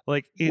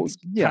 Like, it's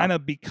kind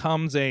of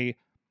becomes it's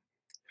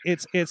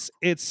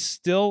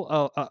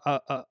still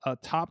a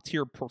top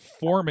tier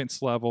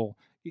performance level,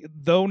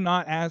 though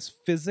not as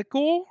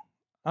physical.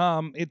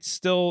 It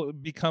still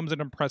becomes an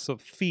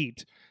impressive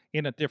feat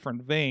in a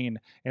different vein,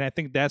 and I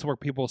think that's where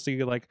people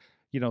see, like,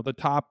 the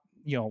top.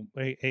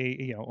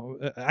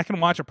 I can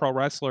watch a pro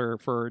wrestler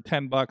for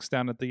 $10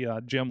 down at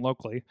the gym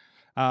locally,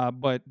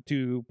 but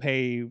to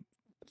pay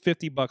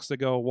 $50 to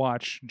go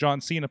watch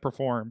John Cena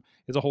perform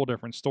is a whole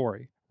different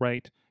story,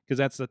 right? Because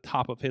that's the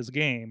top of his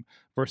game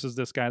versus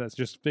this guy that's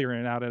just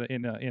figuring it out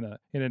in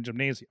a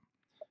gymnasium.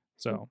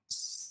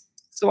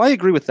 So I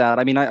agree with that.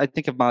 I mean, I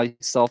think of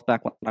myself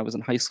back when I was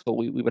in high school.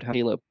 We would have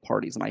Halo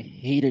parties, and I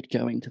hated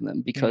going to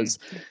them because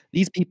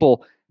these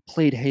people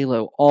played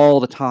Halo all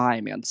the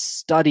time and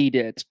studied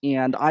it,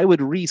 and I would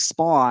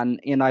respawn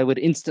and I would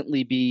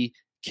instantly be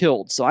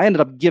killed. So I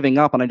ended up giving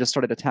up, and I just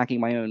started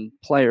attacking my own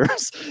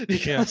players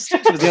because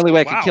it was the only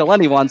way I could kill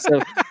anyone. So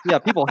yeah,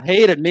 people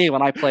hated me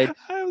when I played.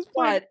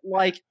 But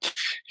like,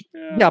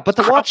 but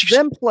to watch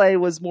them play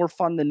was more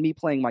fun than me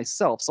playing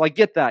myself. So I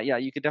get that. Yeah,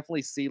 you could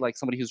definitely see, like,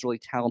 somebody who's really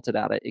talented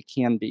at it. It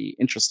can be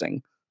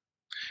interesting,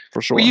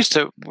 for sure. We used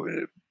to,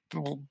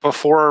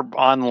 before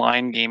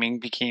online gaming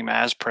became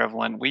as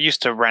prevalent, we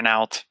used to rent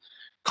out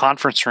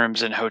conference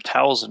rooms in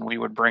hotels, and we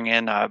would bring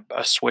in a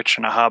Switch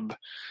and a hub,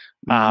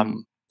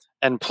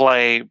 and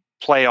play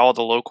all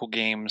the local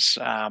games,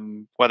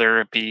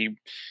 whether it be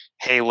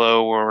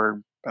Halo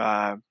or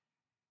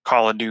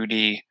Call of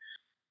Duty.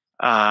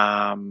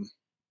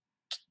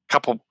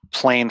 Couple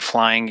plane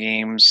flying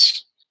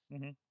games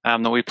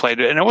that we played,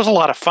 and it was a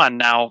lot of fun.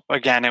 Now,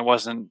 again, it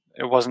wasn't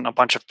a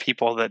bunch of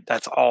people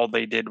that's all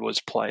they did was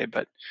play,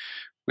 but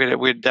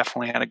we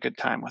definitely had a good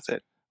time with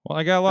it. Well,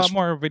 I got a lot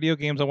more video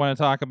games I want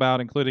to talk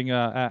about, including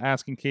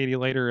asking Katie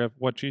later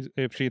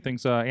if she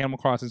thinks Animal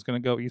Crossing is going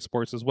to go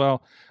esports as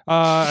well.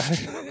 But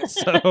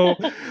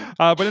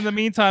in the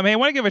meantime, hey, I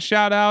want to give a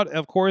shout out.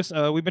 Of course,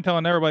 we've been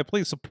telling everybody,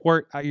 please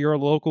support your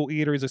local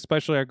eateries,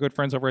 especially our good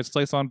friends over at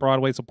Slice on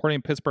Broadway,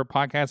 supporting Pittsburgh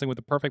podcasting with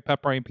the perfect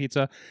pepperoni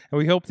pizza. And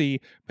we hope the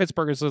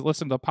Pittsburghers that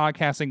listen to the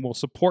podcasting will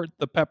support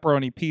the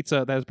pepperoni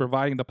pizza that is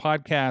providing the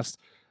podcast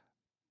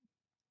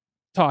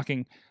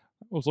talking.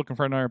 I was looking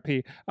for an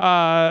RP.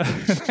 I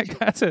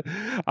got to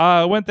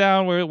went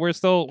down. We're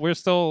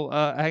still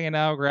hanging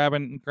out,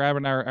 grabbing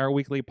our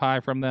weekly pie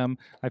from them.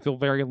 I feel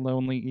very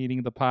lonely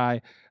eating the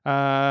pie.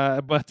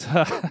 But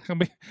I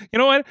mean, you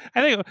know what?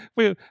 I think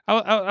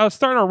I'll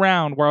start a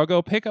round where I'll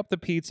go pick up the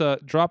pizza,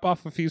 drop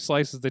off a few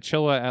slices to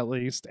Chilla at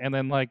least, and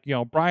then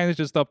Brian is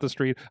just up the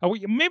street.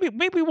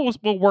 Maybe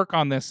we'll work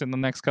on this in the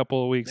next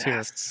couple of weeks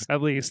here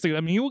at least.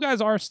 I mean, you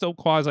guys are still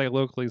quasi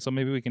locally, so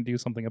maybe we can do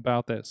something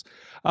about this.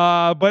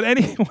 But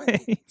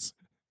anyways,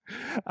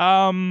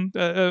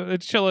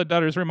 Chilla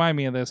Dudders, remind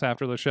me of this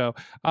after the show.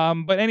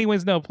 But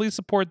anyways, no, please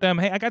support them.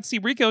 Hey, I got to see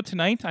Rico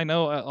tonight. I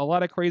know a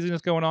lot of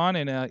craziness going on,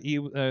 and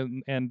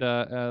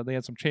they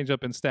had some change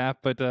up in staff,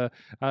 but it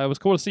was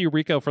cool to see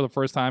Rico for the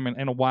first time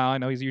in a while. I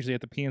know he's usually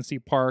at the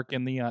PNC Park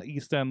and the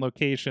East End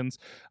locations,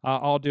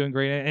 all doing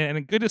great,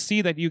 and good to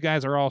see that you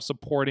guys are all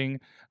supporting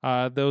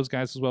those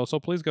guys as well. So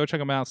please go check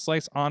them out.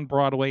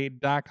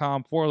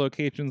 SliceOnBroadway.com for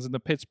locations in the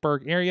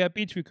Pittsburgh area,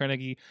 Beachview,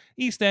 Carnegie,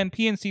 East End,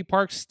 PNC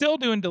Park, still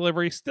doing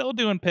delivery, still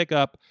doing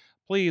pickup.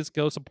 Please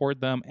go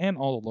support them and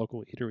all the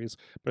local eateries,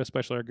 but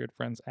especially our good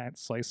friends at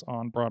Slice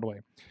on Broadway.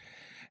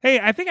 Hey,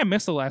 I think I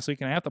missed it last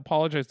week, and I have to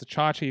apologize to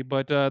Chachi,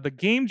 but the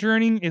game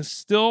journey is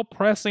still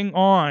pressing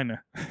on.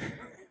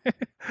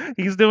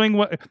 He's doing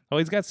what? Oh,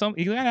 he's got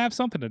to have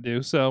something to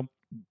do, so...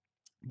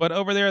 But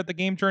over there at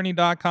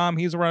thegamejourney.com,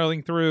 he's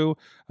rolling through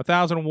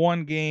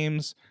 1,001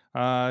 games,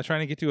 trying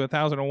to get to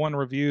 1,001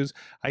 reviews.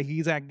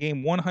 He's at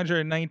game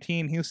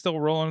 119. He's still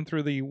rolling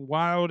through the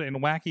wild and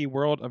wacky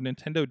world of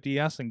Nintendo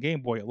DS and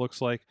Game Boy, it looks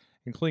like,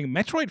 including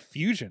Metroid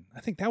Fusion. I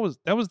think that was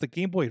the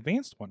Game Boy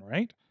Advanced one,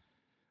 right?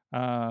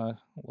 I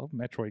love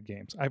Metroid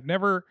games. I've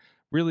never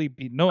really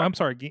beat... No, I'm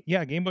sorry.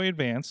 Game Boy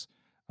Advance.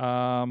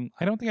 I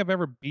don't think I've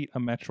ever beat a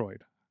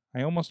Metroid.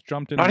 I almost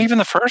jumped in... Not even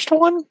the first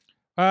one?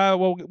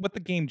 Well, with the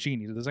Game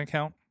Genie, does that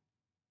count?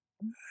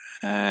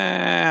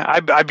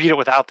 I beat it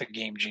without the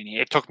Game Genie.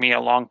 It took me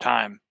a long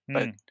time,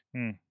 but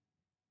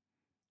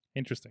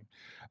interesting.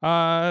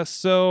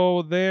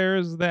 So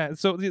there's that.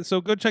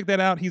 So go check that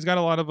out. He's got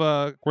a lot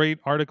of great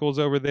articles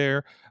over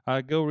there.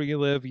 Go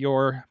relive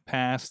your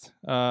past,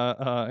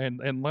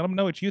 and let him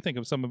know what you think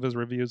of some of his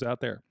reviews out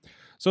there.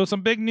 So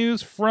some big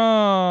news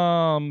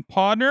from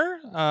Podner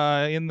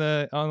on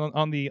the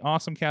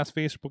AwesomeCast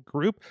Facebook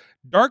group.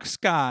 Dark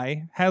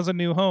Sky has a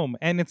new home,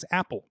 and it's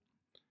Apple.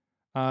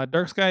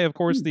 Dark Sky, of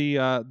course,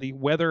 the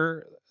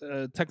weather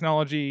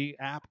technology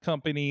app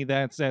company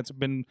that's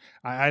been,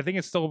 I think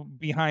it's still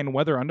behind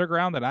Weather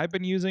Underground, that I've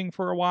been using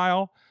for a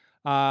while.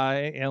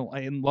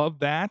 And love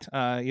that.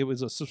 It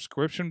was a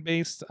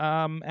subscription-based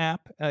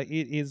app.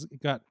 It's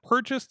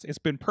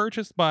been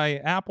purchased by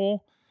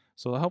Apple.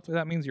 So hopefully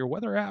that means your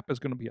weather app is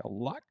going to be a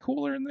lot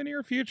cooler in the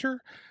near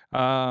future.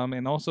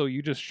 And also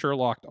you just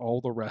Sherlocked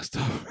all the rest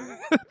of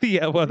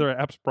the weather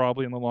apps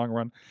probably in the long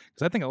run.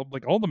 Because I think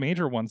like all the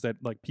major ones that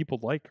like people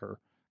like are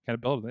kind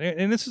of built.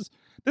 And this is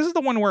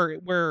the one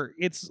where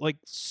it's like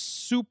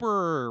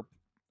super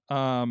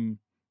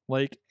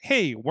like,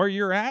 hey, where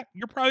you're at,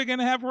 you're probably going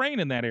to have rain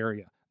in that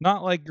area.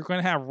 Not like you're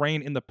going to have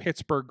rain in the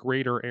Pittsburgh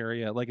greater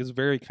area. Like, it's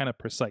very kind of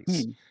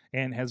precise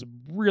and has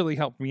really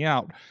helped me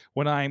out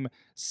when I'm,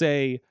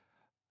 say,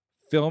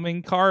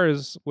 filming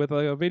cars with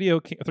a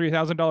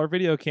 $3,000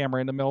 video camera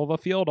in the middle of a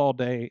field all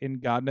day in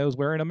God knows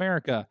where in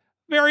America.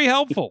 Very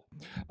helpful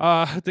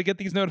to get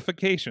these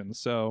notifications.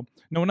 So,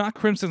 no, not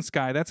Crimson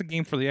Sky. That's a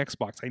game for the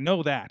Xbox. I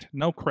know that.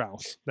 No,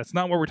 Kraus. That's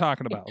not what we're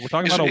talking about. We're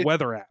talking about a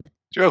weather app.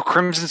 Oh,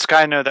 Crimson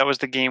Sky, no, that was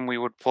the game we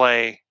would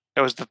play.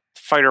 That was the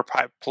fighter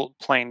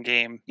plane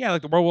game. Yeah,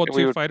 like the World War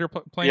II fighter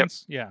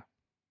planes. Yep. Yeah.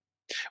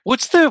 What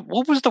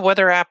was the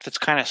weather app that's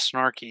kind of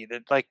snarky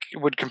that like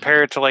would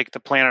compare it to like the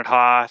Planet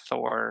Hoth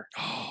or?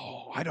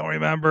 Oh, I don't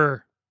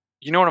remember.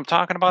 You know what I'm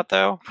talking about,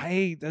 though?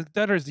 Hey,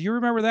 Dudders, do you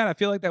remember that? I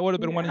feel like that would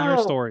have been one of your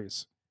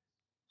stories.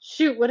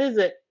 Shoot, what is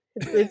it?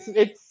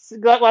 It's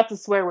got lots of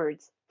swear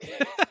words.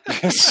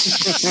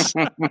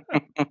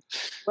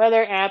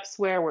 Weather app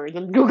swear words.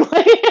 I'm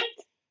googling it.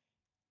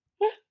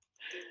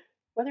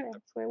 Weather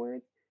app swear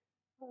words.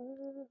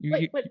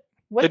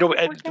 What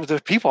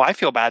the people I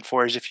feel bad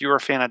for is if you're a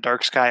fan of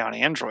Dark Sky on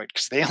Android,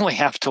 because they only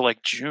have to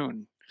like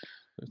June.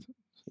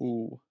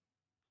 Ooh.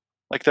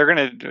 Like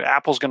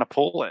Apple's gonna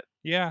pull it.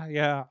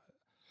 Yeah.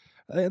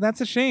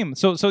 That's a shame.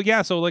 So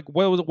like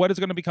what is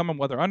going to become of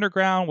Weather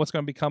Underground? What's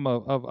going to become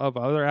of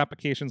other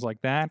applications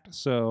like that?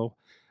 So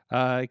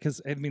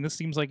because I mean, this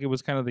seems like it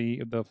was kind of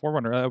the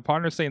forerunner.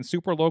 Partner's saying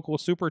super local,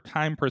 super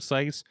time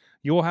precise.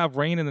 You will have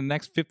rain in the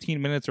next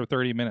 15 minutes or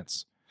 30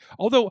 minutes.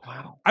 Although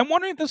I'm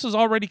wondering if this is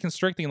already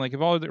constricting, like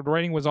if all the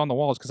writing was on the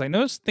walls, because I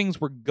noticed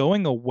things were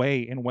going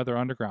away in Weather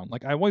Underground.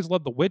 Like I always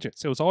loved the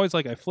widgets. It was always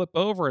like I flip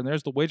over and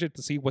there's the widget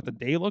to see what the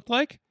day looked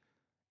like.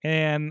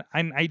 And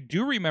I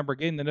do remember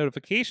getting the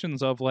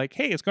notifications of like,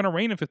 hey, it's going to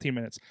rain in 15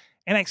 minutes.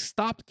 And I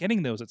stopped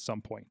getting those at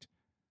some point.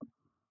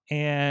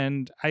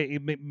 And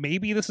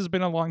maybe this has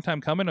been a long time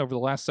coming over the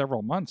last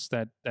several months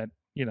that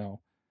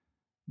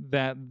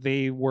that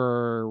they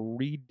were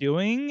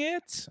redoing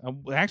it.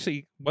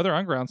 Actually, Weather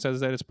Underground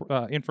says that it's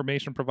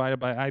information provided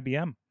by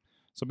IBM.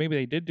 So maybe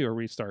they did do a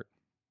restart.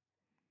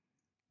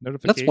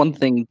 That's one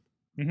thing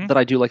Mhm. that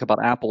I do like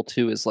about Apple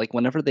too, is like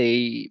whenever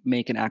they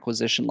make an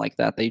acquisition like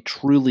that, they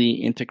truly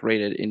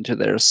integrate it into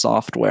their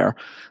software.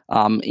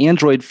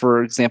 Android,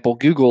 for example,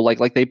 Google,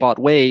 like they bought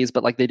Waze,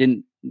 but like they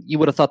didn't. You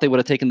would have thought they would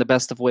have taken the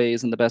best of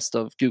Waze and the best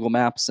of Google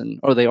Maps, and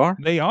they are.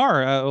 They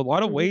are. A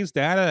lot of Mhm. Waze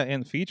data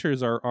and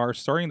features are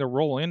starting to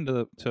roll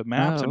into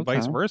Maps Oh, and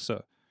vice okay.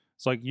 versa.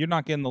 It's like you're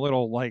not getting the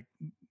little like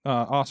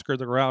Oscar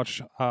the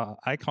Grouch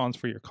icons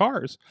for your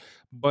cars,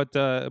 but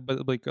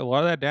like a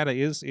lot of that data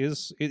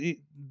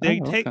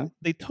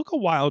they took a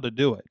while to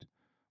do it,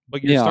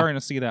 but you're Yeah. starting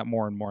to see that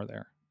more and more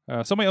there.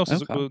 Somebody else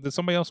Okay. did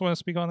somebody else want to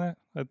speak on that?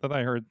 I thought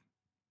I heard.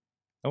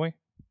 Oh wait,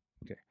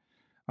 okay.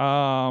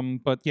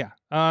 But yeah,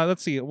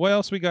 let's see what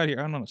else we got here.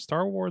 I don't know.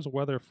 Star Wars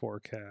weather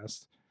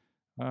forecast.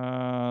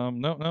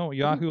 No,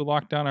 Yahoo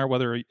locked down our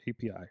weather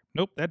API.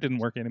 Nope, that didn't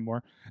work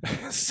anymore.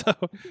 So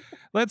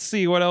let's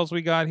see what else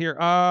we got here.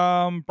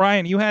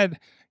 Brian, you had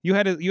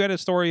a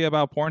story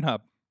about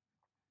Pornhub.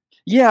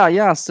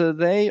 Yeah. So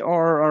they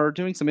are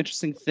doing some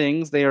interesting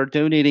things. They are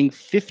donating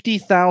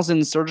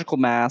 50,000 surgical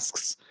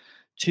masks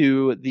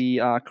to the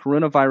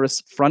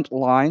coronavirus front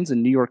lines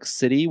in New York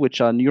City,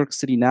 which New York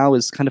City now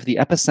is kind of the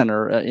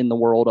epicenter in the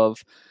world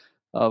of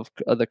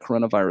the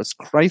coronavirus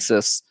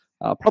crisis.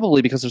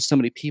 Probably because there's so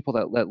many people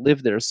that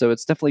live there. So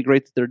it's definitely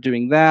great that they're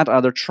doing that.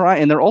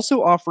 They're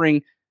also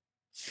offering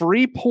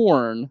free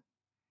porn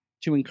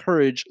to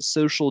encourage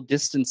social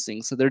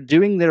distancing. So they're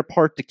doing their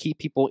part to keep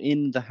people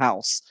in the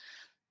house.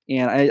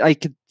 And I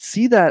could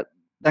see that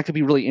could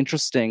be really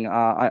interesting.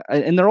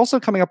 And they're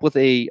also coming up with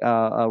a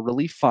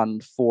relief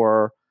fund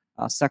for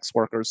sex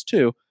workers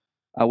too,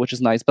 which is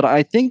nice. But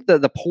I think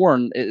that the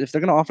porn, if they're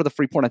going to offer the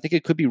free porn, I think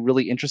it could be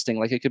really interesting.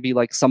 Like it could be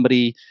like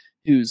somebody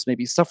who's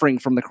maybe suffering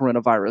from the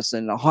coronavirus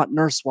and a hot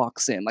nurse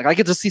walks in. Like I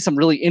could just see some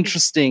really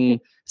interesting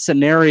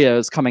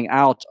scenarios coming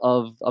out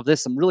of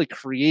this, some really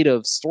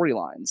creative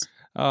storylines.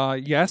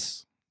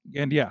 Yes.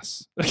 And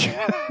yes,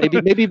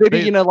 maybe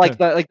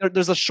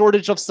there's a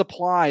shortage of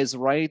supplies,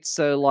 right?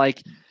 So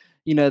like,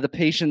 the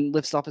patient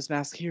lifts off his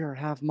mask, here,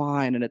 have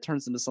mine, and it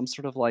turns into some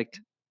sort of like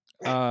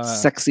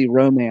sexy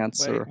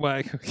romance.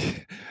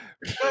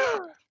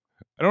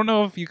 I don't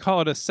know if you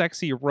call it a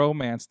sexy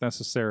romance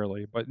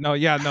necessarily, but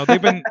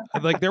they've been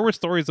like there were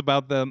stories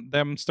about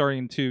them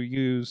starting to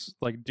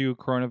do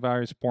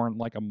coronavirus porn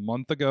like a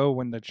month ago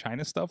when the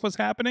China stuff was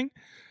happening.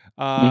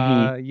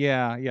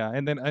 Yeah,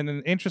 and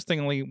then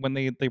interestingly, when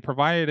they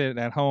provided it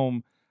at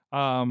home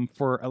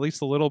for at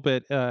least a little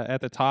bit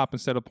at the top,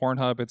 instead of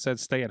Pornhub, it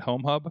said Stay at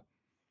Home Hub,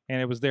 and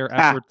it was their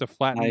effort to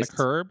flatten the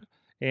curve.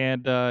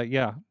 And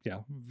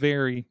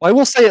very. Well, I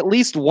will say at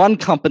least one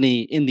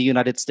company in the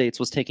United States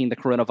was taking the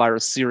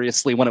coronavirus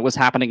seriously when it was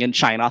happening in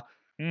China.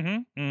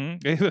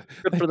 Good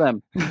for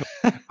them.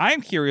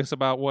 I'm curious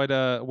about what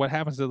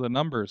happens to the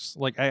numbers.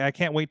 Like I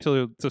can't wait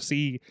to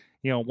see,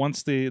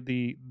 once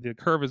the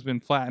curve has been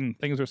flattened,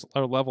 things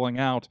are leveling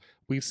out.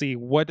 We see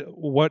what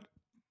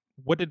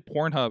did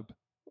Pornhub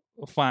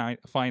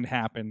find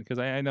happen, because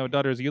I know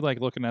Dudders, you like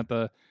looking at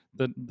the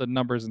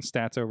numbers and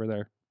stats over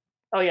there.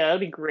 Oh yeah, that'll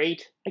be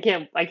great. I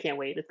can't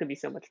wait. It's gonna be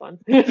so much fun.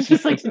 It's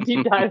just like to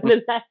deep dive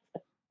into that.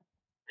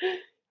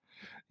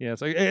 Yeah,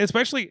 so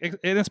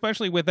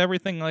especially with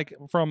everything like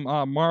from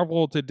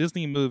Marvel to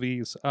Disney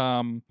movies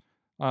getting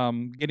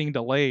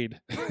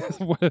delayed.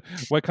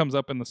 what comes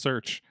up in the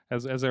search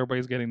as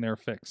everybody's getting their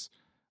fix.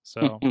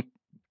 So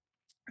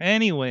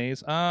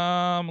anyways,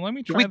 let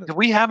me try. Do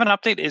we have an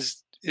update?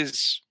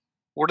 Is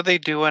what are they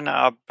doing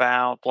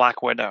about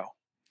Black Widow?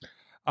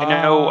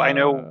 I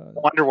know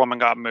Wonder Woman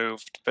got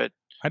moved, but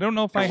I don't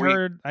know if I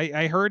heard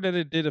that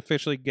it did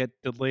officially get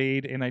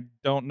delayed, and I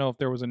don't know if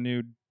there was a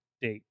new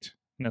date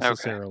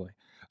necessarily.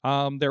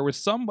 Okay. There was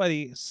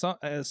somebody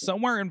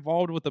somewhere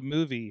involved with the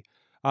movie.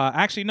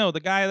 Actually, no, the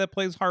guy that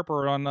plays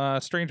Harper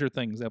on Stranger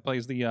Things, that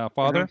plays the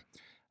father.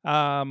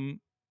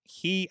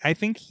 I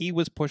think he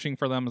was pushing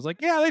for them. It's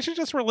like, yeah, they should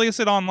just release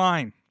it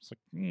online. It's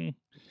like,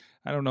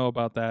 I don't know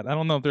about that. I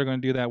don't know if they're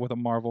going to do that with a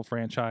Marvel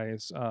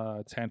franchise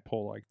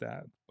tentpole like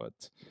that, but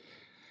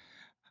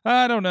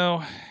I don't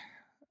know.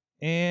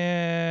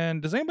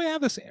 And does anybody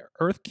have this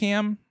Earth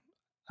Cam?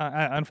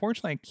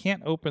 Unfortunately, I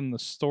can't open the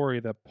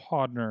story that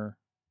Podner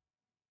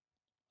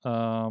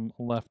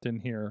left in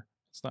here.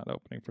 It's not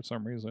opening for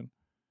some reason.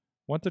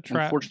 Want to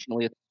try?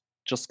 Unfortunately, it's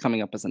just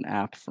coming up as an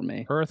app for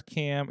me. Earth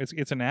Cam.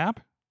 It's an app.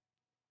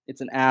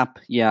 It's an app.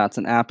 Yeah, it's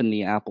an app in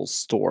the Apple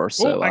Store.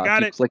 So I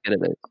got it. Click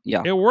it.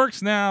 Yeah, it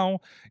works now.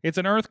 It's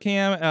an Earth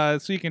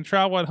Cam, so you can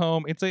travel at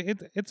home. It's a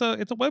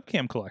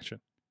webcam collection.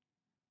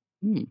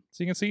 So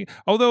you can see.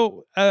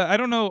 Although I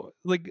don't know,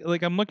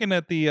 like I'm looking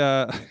at the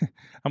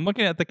I'm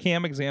looking at the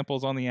cam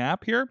examples on the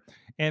app here,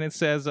 and it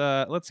says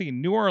let's see,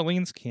 New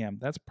Orleans cam.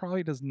 That's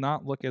probably does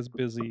not look as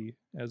busy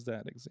as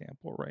that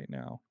example right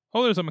now.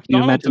 Oh, there's a McDonald's. Can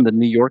you imagine the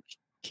New York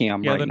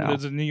cam right now?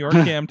 There's a New York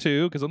cam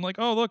too, because I'm like,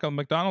 oh look, a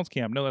McDonald's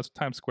cam. No, that's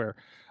Times Square.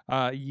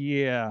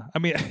 Yeah, I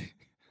mean,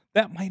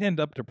 that might end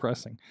up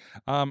depressing.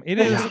 It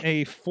is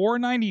a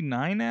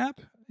 $4.99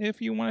 app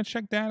if you want to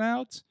check that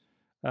out.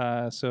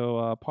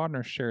 So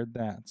Podner shared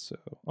that. So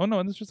oh no,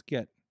 let's just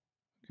get.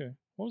 Okay,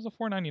 what was the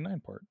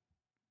 $4.99 part?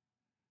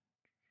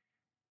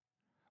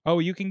 Oh,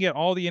 you can get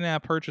all the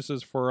in-app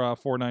purchases for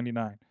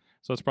 $4.99.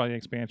 So it's probably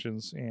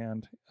expansions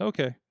and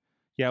okay.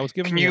 Yeah, I was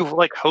giving. Can you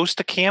like host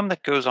a cam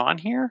that goes on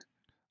here?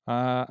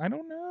 I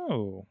don't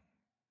know.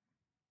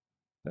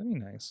 That'd be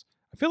nice.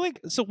 I feel like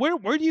so.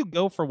 Where do you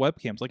go for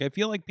webcams? Like I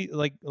feel like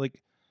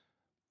like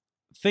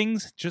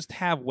things just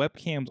have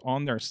webcams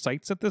on their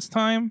sites at this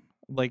time,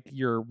 like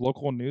your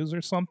local news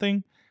or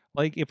something.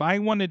 Like if I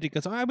wanted to,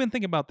 because I've been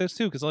thinking about this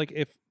too. Because like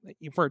if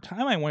for a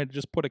time I wanted to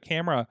just put a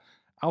camera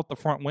out the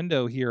front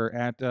window here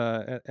at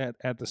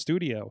the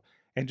studio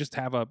and just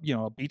have a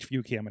a beach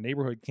view cam, a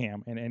neighborhood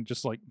cam, and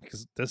just like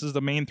because this is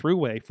the main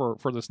throughway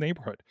for this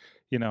neighborhood,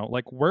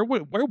 like where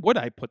would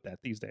I put that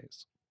these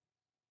days?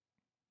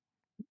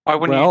 Why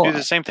wouldn't you do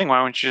the same thing?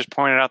 Why wouldn't you just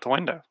point it out the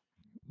window?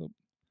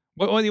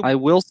 I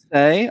will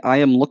say I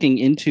am looking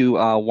into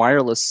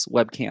wireless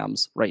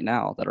webcams right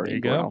now that are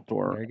indoor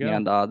outdoor,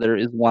 and there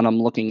is one I'm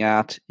looking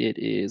at. It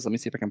is, let me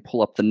see if I can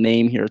pull up the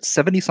name here. It's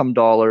 $70-some,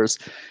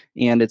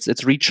 and it's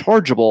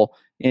rechargeable.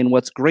 And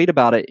what's great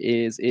about it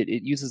is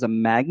it uses a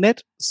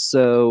magnet,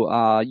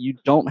 so you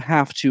don't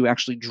have to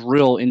actually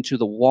drill into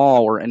the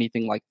wall or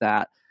anything like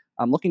that.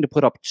 I'm looking to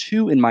put up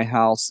 2 in my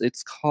house.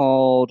 It's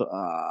called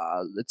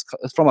it's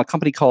from a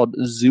company called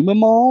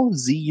Zoomall,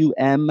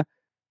 ZUMIMALL.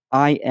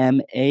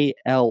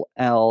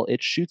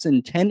 It shoots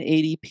in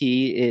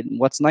 1080p.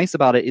 What's nice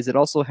about it is it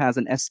also has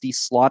an SD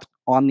slot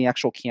on the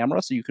actual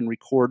camera, so you can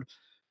record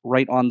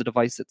right on the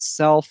device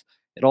itself.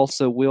 It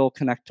also will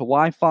connect to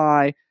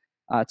Wi-Fi.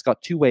 It's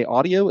got 2-way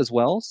audio as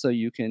well, so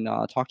you can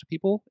talk to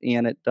people,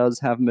 and it does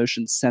have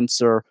motion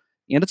sensor,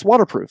 and it's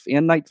waterproof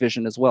and night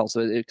vision as well. So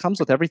it comes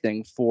with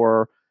everything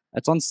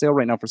it's on sale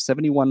right now for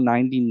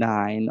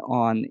 $71.99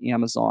 on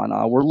Amazon.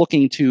 We're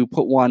looking to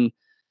put one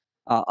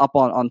up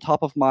on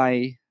top of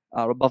my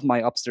above my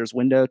upstairs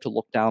window to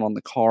look down on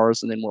the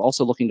cars, and then we're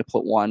also looking to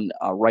put one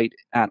right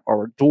at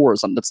our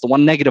doors. That's the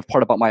one negative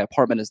part about my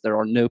apartment is there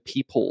are no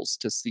peepholes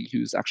to see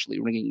who's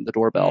actually ringing the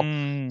doorbell.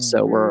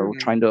 So we're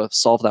trying to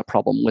solve that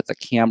problem with a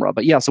camera.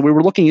 But yeah, so we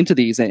were looking into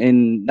these,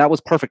 and that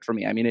was perfect for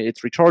me. I mean, it's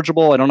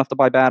rechargeable. I don't have to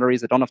buy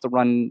batteries. I don't have to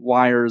run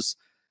wires.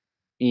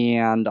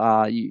 And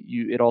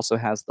it also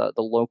has the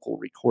local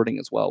recording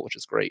as well, which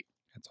is great.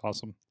 That's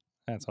awesome.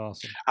 That's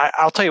awesome.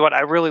 I'll tell you what, I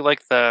really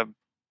like the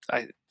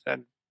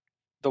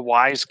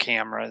Wyze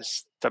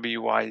cameras,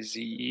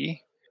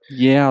 WYZE.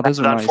 Yeah, those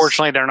are nice.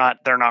 Unfortunately, they're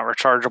not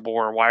rechargeable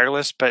or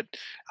wireless. But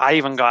I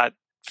even got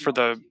for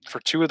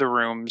 2 of the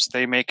rooms,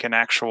 they make an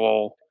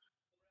actual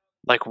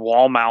like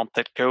wall mount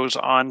that goes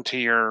onto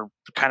your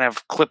kind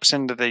of clips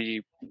into the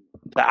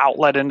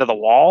outlet into the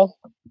wall.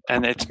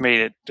 And it's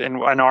made it,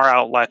 and our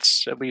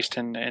outlets, at least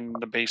in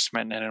the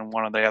basement and in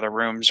one of the other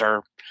rooms,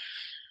 are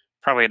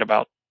probably at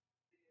about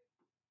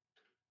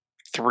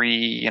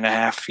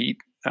 3.5 feet.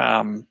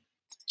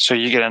 So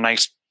you get a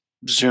nice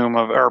zoom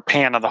or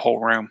pan of the whole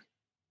room.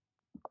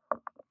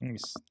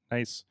 Nice.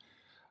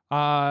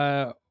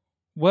 Well,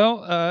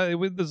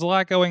 there's a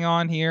lot going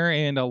on here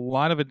and a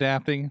lot of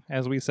adapting,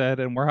 as we said,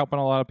 and we're helping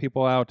a lot of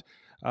people out.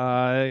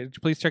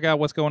 Please check out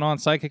what's going on.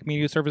 Sidekick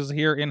Media Services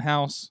here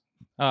in-house.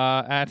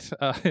 At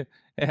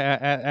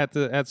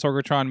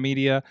Sorgatron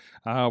Media,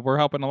 we're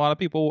helping a lot of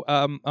people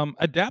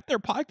adapt their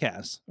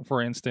podcasts,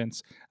 for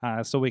instance,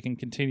 so we can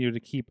continue to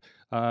keep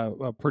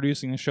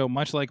producing the show,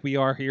 much like we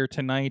are here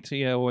tonight.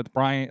 With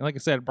Brian, like I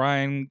said,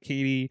 Brian,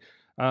 Katie,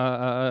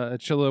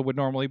 Chilla would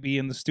normally be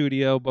in the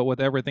studio, but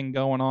with everything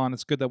going on,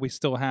 it's good that we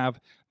still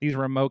have these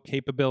remote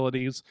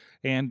capabilities,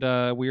 and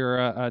we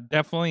are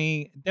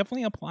definitely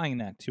applying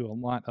that to a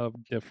lot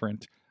of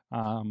different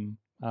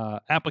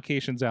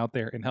applications out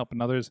there and helping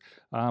others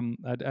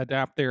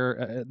adapt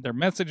their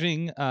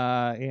messaging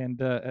and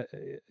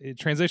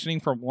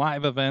transitioning from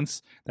live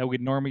events that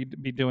we'd normally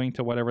be doing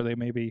to whatever they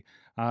may be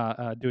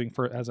doing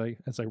as a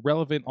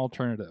relevant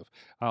alternative.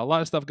 A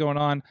lot of stuff going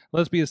on.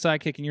 Let's be a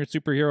sidekick in your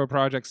superhero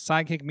project.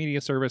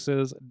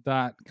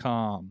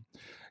 SidekickMediaServices.com.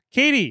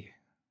 Katie,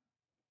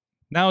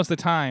 now is the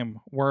time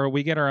where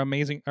we get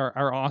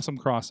our awesome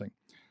crossing.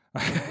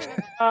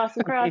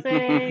 Awesome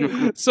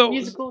crossing. So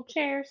musical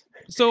chairs.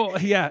 So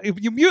yeah, if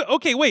you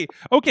okay,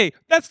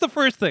 that's the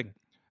first thing.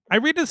 I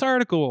read this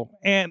article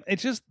and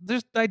it's just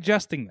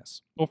digesting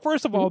this. Well,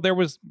 first of all, there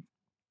was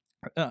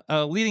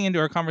leading into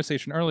our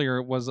conversation earlier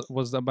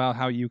was about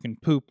how you can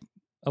poop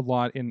a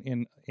lot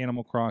in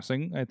Animal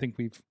Crossing. I think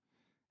we've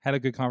had a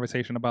good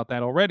conversation about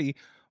that already.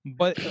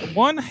 But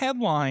one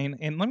headline,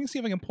 and let me see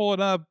if I can pull it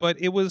up, but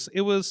it was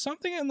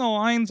something in the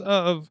lines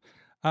of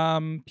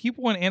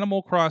people in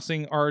Animal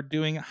Crossing are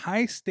doing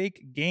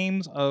high-stake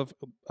games of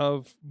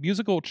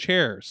musical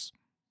chairs.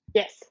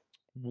 Yes.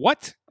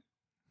 What?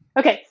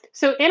 Okay,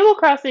 so Animal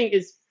Crossing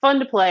is fun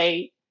to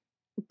play,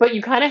 but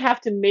you kind of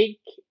have to make,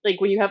 like,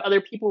 when you have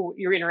other people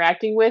you're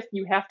interacting with,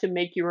 you have to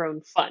make your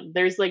own fun.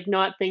 There's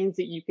not things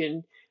you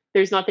can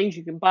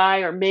buy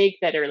or make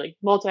that are like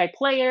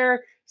multiplayer.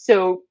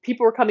 So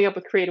people were coming up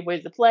with creative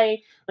ways to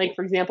play. Like,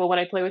 for example, when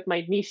I play with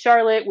my niece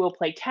Charlotte, we'll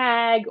play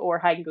tag or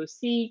hide and go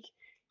seek.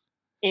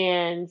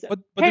 And But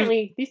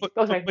apparently these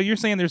but you're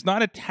saying there's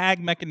not a tag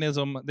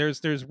mechanism.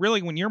 There's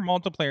really, when you're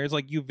multiplayer, it's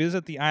like you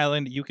visit the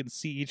island, you can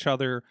see each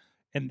other,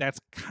 and that's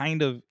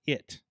kind of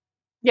it.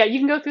 Yeah, you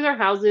can go through their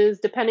houses.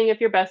 Depending if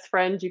you're best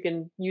friends, you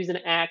can use an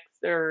axe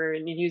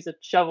and you use a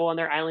shovel on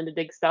their island to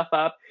dig stuff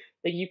up.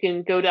 Like, you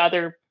can go to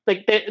other,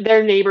 like,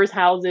 their neighbors'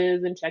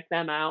 houses and check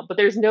them out. But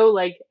there's no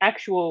like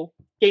actual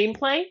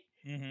gameplay.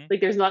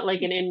 Like, there's not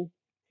like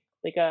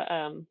like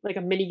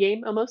a mini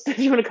game almost, if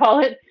you want to call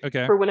it,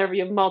 Okay. for whenever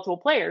you have multiple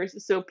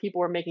players. So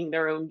people are making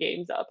their own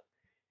games up,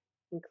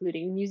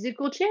 including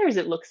musical chairs,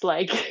 it looks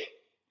like.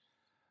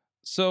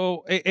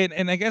 So,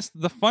 and I guess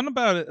the fun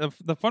about it,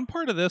 the fun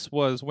part of this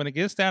was when it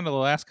gets down to the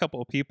last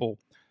couple of people,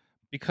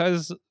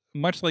 because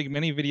much like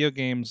many video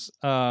games,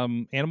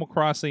 Animal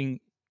Crossing,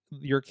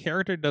 your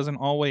character doesn't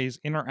always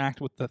interact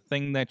with the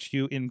thing that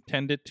you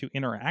intended to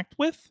interact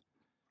with.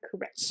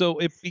 Correct. So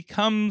it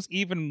becomes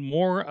even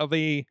more of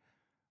a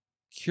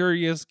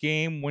curious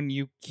game when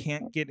you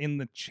can't get in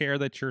the chair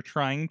that you're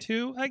trying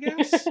to, I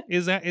guess.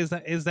 Is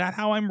that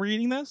how I'm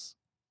reading this?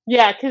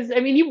 Yeah, because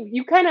I mean,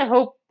 you kind of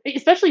hope,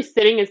 especially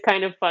sitting is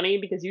kind of funny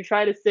because you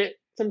try to sit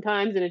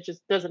sometimes and it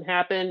just doesn't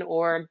happen,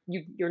 or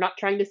you're not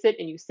trying to sit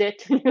and you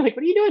sit and you're like,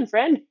 what are you doing,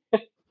 friend?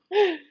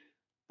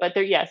 But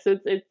so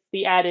it's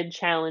the added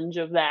challenge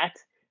of that,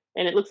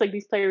 and it looks like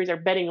these players are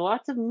betting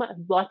lots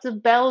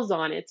of bells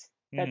on it.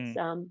 That's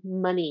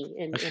money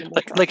in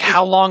like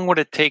how long would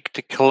it take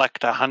to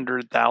collect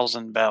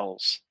 100,000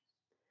 bells?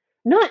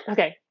 Not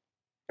okay.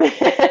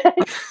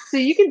 So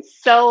you can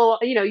sell,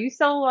 you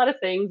sell a lot of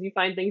things. You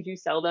find things, you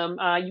sell them.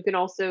 You can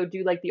also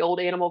do like the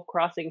old Animal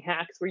Crossing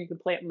hacks where you can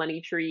plant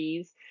money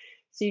trees.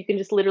 So you can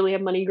just literally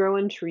have money grow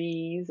in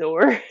trees,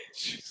 or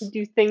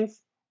do things.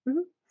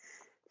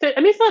 So, I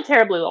mean, it's not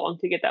terribly long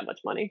to get that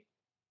much money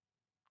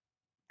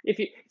if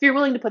you're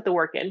willing to put the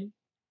work in.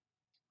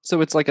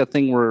 So it's like a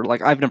thing where,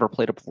 like, I've never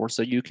played it before,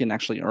 so you can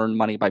actually earn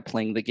money by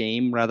playing the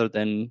game rather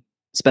than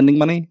spending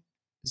money.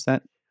 Is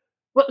that?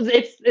 Well,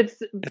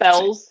 it's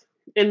bells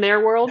in their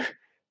world.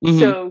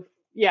 So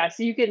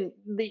so you can,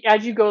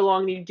 as you go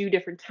along, you do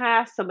different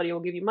tasks. Somebody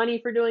will give you money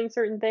for doing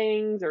certain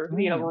things, or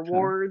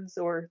rewards,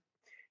 or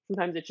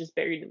sometimes it's just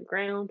buried in the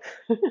ground.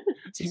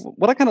 See,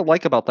 what I kind of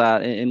like about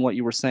that and what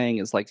you were saying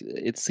is, like,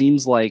 it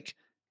seems like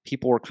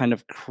people are kind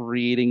of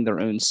creating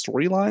their own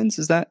storylines.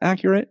 Is that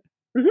accurate?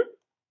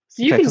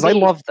 So you because I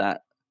love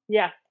that.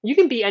 Yeah, you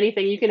can be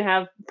anything. You can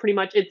have pretty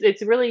much.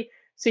 It's really,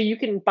 so you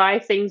can buy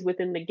things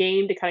within the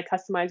game to kind of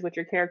customize what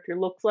your character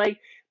looks like.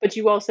 But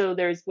you also,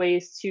 there's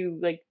ways to,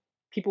 like,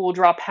 people will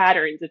draw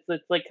patterns. It's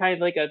like kind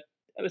of like a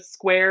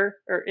square,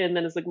 and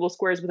then it's like little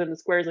squares within the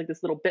squares, like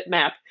this little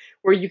bitmap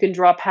where you can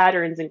draw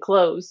patterns in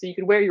clothes. So you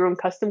can wear your own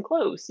custom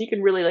clothes. So you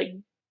can really, like,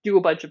 do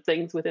a bunch of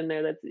things within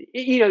there. That's,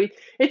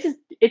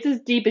 it's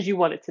as deep as you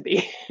want it to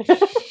be.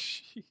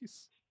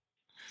 Jeez.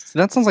 So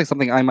that sounds like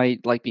something I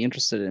might be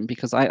interested in,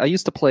 because I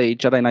used to play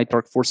Jedi Knight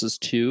Dark Forces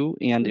 2,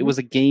 and it was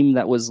a game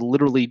that was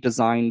literally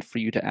designed for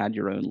you to add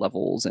your own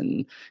levels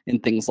and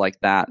things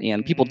like that.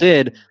 And people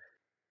did,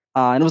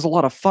 and it was a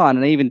lot of fun.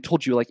 And I even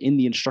told you, like, in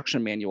the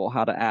instruction manual,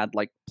 how to add,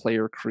 like,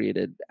 player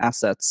created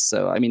assets.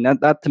 So I mean,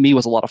 that to me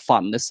was a lot of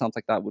fun. This sounds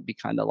like that would be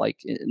kind of like,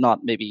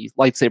 not maybe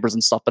lightsabers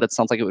and stuff, but it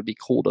sounds like it would be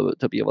cool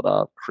to be able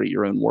to create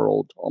your own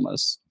world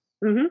almost.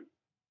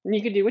 And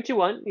you can do what you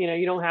want.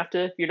 You don't have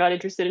to, if you're not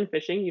interested in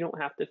fishing, you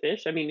don't have to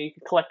fish. I mean, you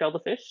can collect all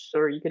the fish,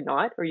 or you could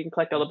not, or you can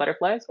collect all the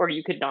butterflies, or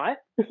you could not.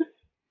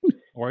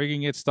 Or you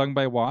can get stung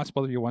by a wasp,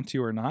 whether you want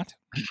to or not.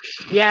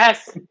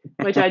 Yes,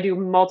 which I do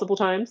multiple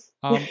times.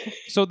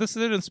 So this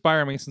did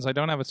inspire me, since I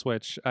don't have a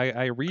Switch.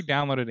 I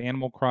re-downloaded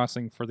Animal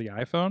Crossing for the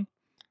iPhone.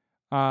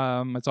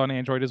 It's on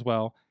Android as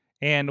well.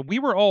 And we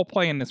were all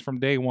playing this from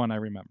day one, I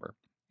remember.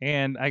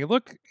 And I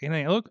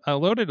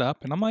load it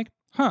up, and I'm like,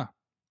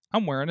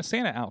 I'm wearing a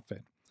Santa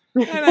outfit.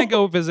 And I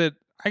go visit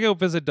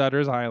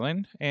Dudders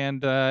Island,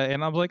 and I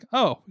was like,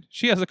 oh,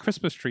 she has a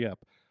Christmas tree up.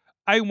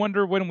 I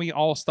wonder when we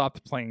all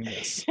stopped playing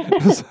this.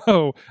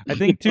 So I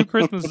think 2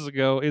 Christmases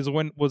ago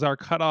was our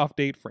cutoff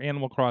date for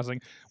Animal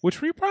Crossing,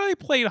 which we probably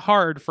played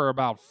hard for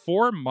about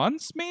 4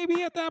 months,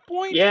 maybe, at that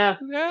point. Yeah.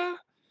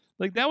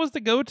 Like, that was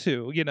the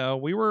go-to.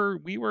 We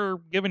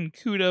were given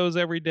kudos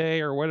every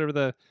day, or whatever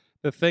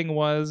the thing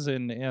was,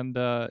 and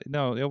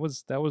no, that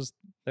was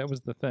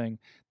the thing.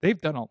 They've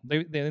done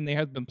there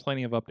have been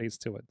plenty of updates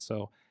to it.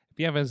 So if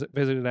you haven't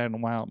visited that in a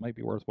while, it might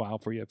be worthwhile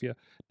for you if you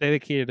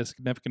dedicated a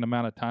significant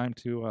amount of time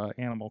to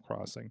Animal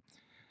Crossing.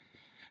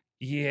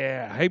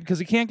 Yeah, because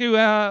you can't do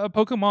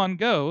Pokemon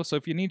Go. So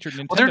if you need your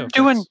Nintendo,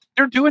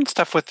 they're doing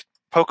stuff with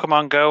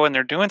Pokemon Go, and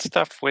they're doing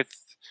stuff with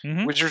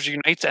Wizards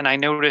Unite, and I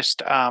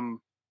noticed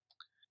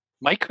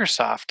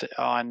Microsoft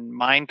on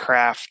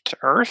Minecraft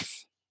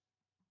Earth.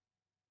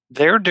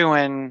 They're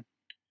doing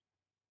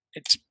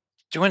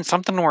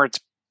something where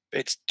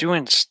it's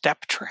doing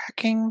step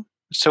tracking.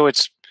 So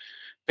it's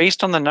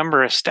based on the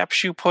number of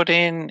steps you put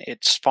in,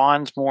 it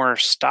spawns more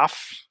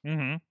stuff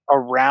Mm-hmm.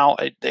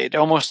 around. It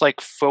almost like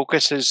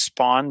focuses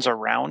spawns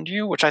around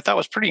you, which I thought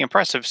was pretty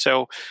impressive.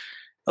 So,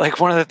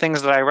 like, one of the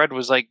things that I read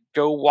was like,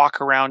 go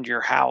walk around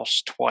your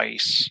house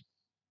twice,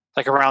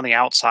 like around the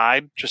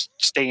outside, just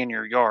stay in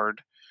your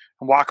yard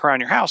and walk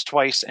around your house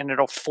twice, and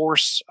it'll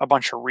force a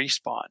bunch of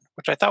respawn,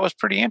 which I thought was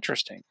pretty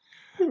interesting.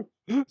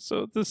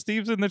 So the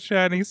Steve's in the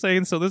chat and he's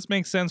saying, so this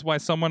makes sense why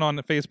someone on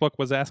Facebook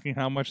was asking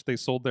how much they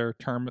sold their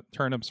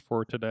turnips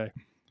for today.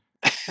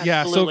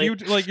 Yeah, so if you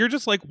like, you're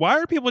just like, why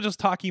are people just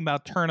talking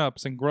about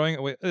turnips and growing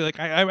it? Like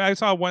I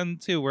saw one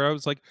too where I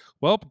was like,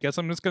 well, guess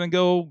I'm just gonna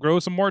go grow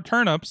some more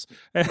turnips,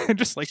 and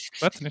just like,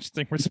 that's an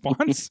interesting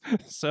response.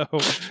 So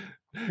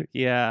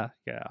yeah.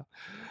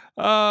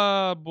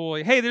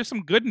 Boy, hey, there's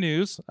some good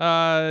news.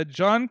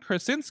 John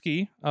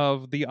Krasinski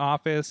of The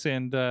Office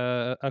and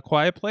A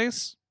Quiet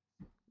Place.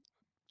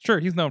 Sure,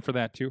 he's known for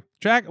that too.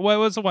 Jack, what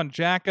was the one?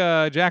 Jack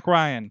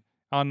Ryan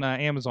on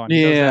Amazon.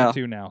 He does that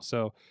too now.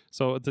 So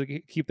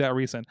to keep that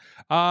recent,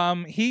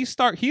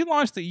 he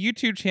launched a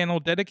YouTube channel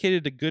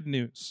dedicated to good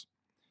news.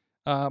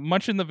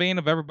 Much in the vein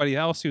of everybody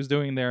else who's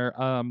doing their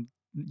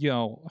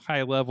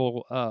high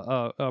level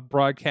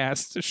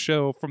broadcast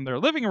show from their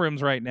living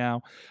rooms right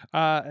now.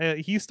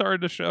 He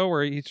started a show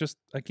where he's just,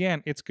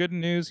 again, it's good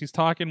news. He's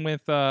talking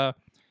with Steve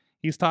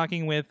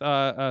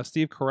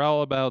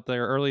Carell about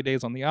their early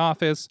days on The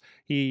Office.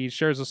 He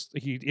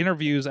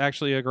interviews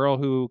actually a girl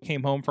who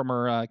came home from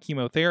her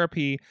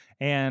chemotherapy,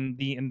 and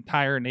the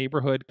entire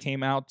neighborhood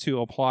came out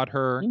to applaud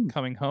her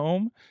coming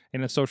home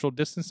in a social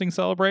distancing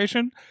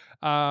celebration.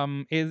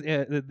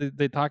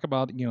 They talk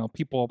about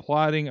people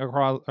applauding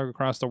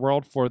across the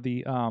world for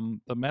the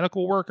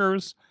medical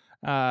workers.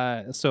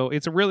 So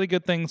it's a really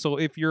good thing. So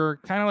if you're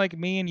kind of like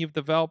me and you've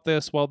developed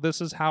this, well, this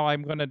is how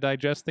I'm going to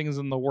digest things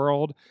in the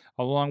world,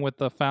 along with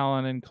the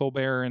Fallon and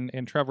Colbert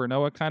and Trevor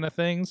Noah kind of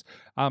things.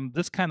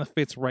 This kind of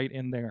fits right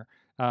in there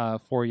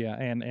for you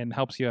and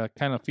helps you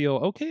kind of feel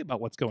okay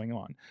about what's going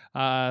on.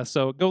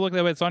 So go look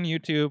at it. It's on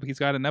YouTube. He's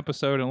got an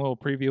episode and a little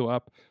preview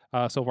up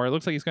so far. It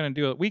looks like he's going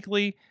to do it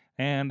weekly,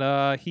 and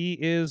he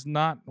is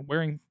not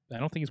wearing, I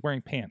don't think he's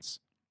wearing pants.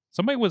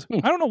 Somebody was,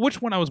 I don't know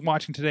which one I was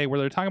watching today where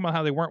they're talking about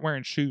how they weren't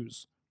wearing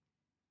shoes.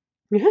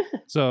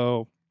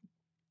 So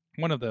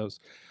one of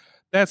those.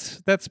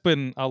 That's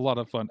been a lot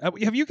of fun.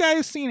 Have you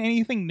guys seen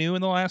anything new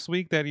in the last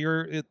week that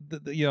you're,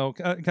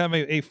 kind of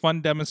a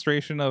fun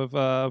demonstration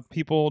of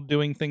people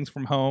doing things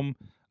from home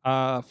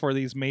for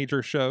these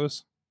major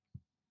shows?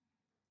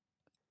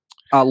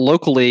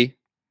 Locally,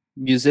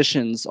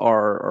 musicians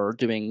are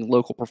doing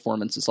local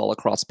performances all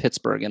across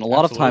Pittsburgh, and a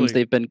lot of times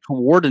they've been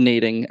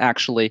coordinating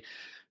actually.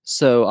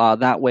 So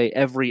that way,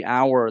 every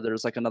hour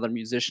there's like another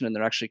musician, and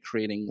they're actually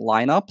creating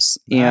lineups,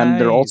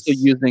 and they're also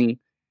using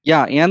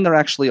they're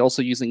actually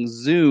also using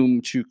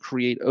Zoom to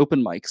create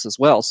open mics as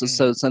well.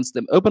 So since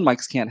the open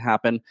mics can't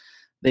happen,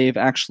 they've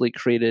actually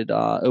created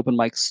open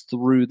mics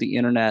through the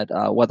internet,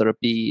 whether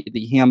it be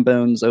the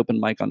Hambones open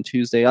mic on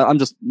Tuesday. I'm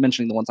just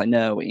mentioning the ones I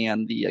know,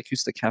 and the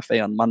Acoustic Cafe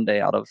on Monday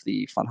out of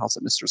the Funhouse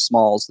at Mr.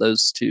 Small's.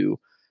 Those two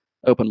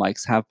open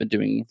mics have been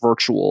doing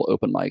virtual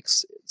open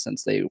mics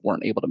since they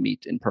weren't able to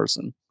meet in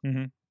person.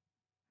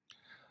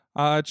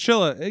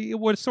 Chilla,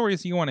 what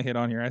stories do you want to hit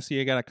on here? I see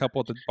you got a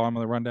couple at the bottom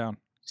of the rundown.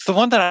 So the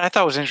one that I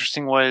thought was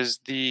interesting was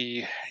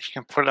you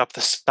can put up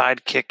the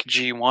Sidekick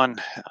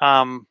G1.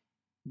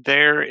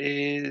 There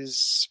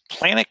is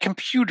Planet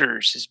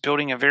Computers is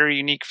building a very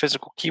unique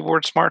physical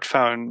keyboard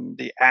smartphone,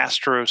 the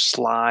Astro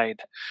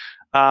Slide.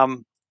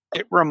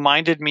 It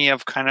reminded me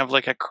of kind of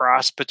like a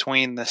cross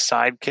between the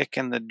Sidekick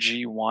and the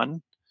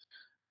G1.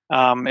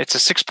 It's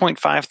a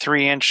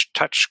 6.53-inch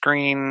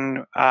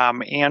touchscreen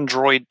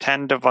Android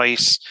 10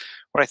 device.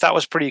 What I thought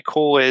was pretty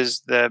cool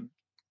is the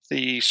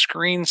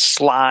screen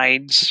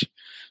slides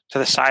to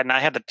the side, and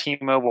I had the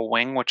T-Mobile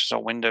Wing, which is a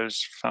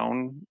Windows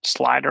Phone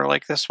slider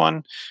like this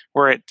one,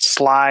 where it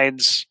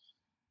slides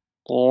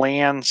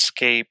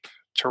landscape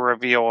to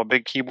reveal a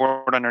big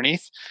keyboard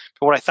underneath.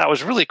 But what I thought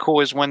was really cool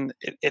is when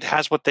it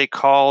has what they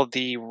call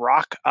the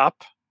rock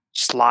up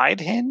slide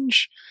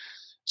hinge.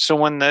 So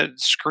when the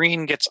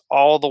screen gets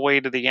all the way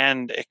to the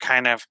end, it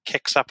kind of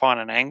kicks up on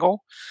an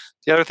angle.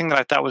 The other thing that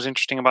I thought was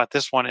interesting about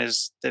this one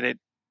is that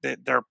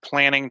they're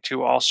planning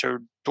to also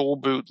dual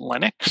boot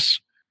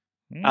Linux.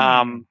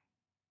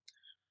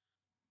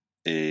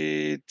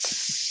 It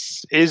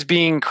is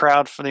being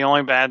crowdfunded. The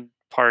only bad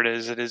part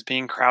is it is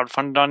being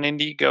crowdfunded on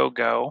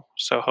Indiegogo.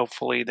 So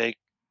hopefully they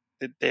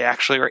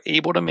actually are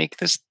able to make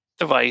this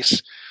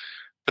device.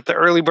 But the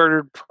early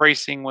bird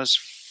pricing was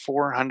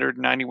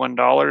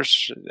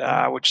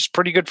 $491, which is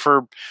pretty good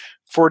for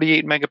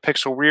 48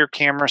 megapixel rear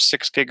camera,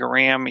 6 gig of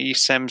RAM,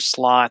 eSIM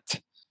slot,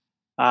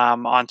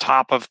 on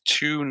top of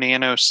 2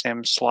 nano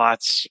SIM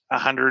slots,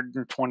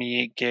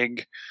 128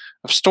 gig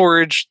of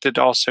storage that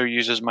also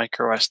uses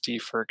micro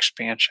SD for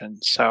expansion.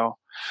 So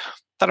I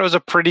thought it was a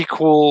pretty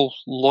cool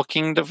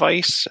looking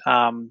device.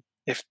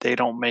 If they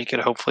don't make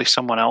it, hopefully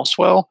someone else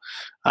will.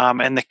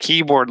 And the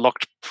keyboard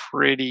looked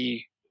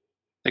pretty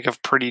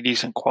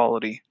decent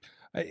quality.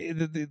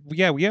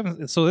 Yeah, we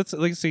haven't. So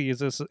let's see.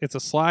 It's a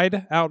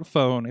slide out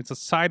phone. It's a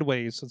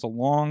sideways. It's a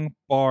long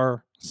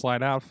bar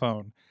slide out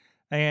phone,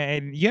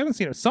 and you haven't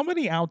seen it.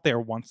 Somebody out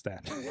there wants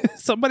that.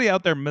 Somebody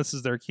out there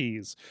misses their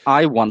keys.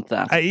 I want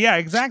that. Yeah,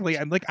 exactly.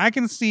 Like I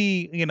can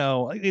see.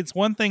 It's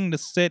one thing to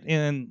sit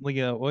in,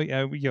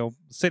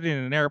 sit in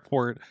an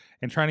airport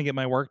and trying to get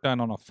my work done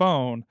on a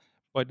phone,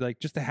 but like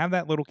just to have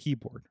that little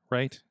keyboard,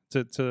 right?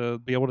 To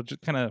be able to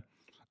just kind of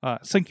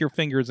sink your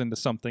fingers into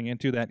something,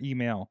 into that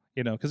email,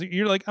 because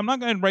you're like, I'm not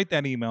going to write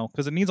that email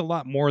because it needs a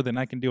lot more than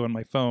I can do on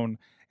my phone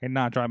and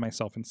not drive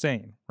myself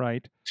insane,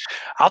 right?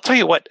 I'll tell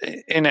you what.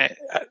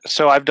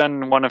 So I've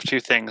done one of two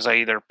things. I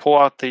either pull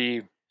out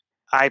the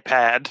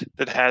iPad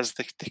that has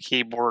the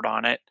keyboard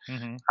on it,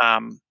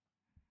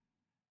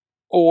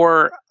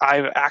 or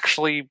I've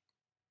actually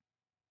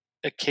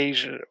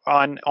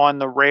on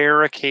the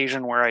rare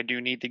occasion where I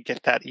do need to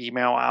get that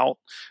email out,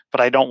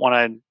 but I don't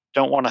want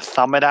to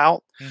thumb it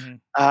out.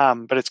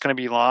 But it's going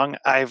to be long.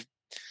 I've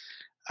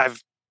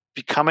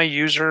become a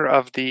user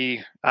of the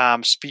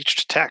speech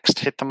to text.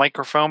 Hit the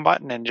microphone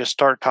button and just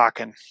start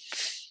talking,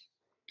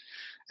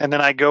 and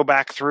then I go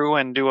back through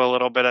and do a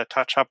little bit of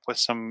touch up with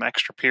some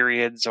extra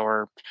periods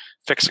or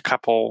fix a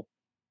couple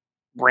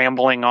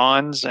rambling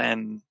ons,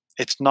 and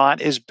it's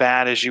not as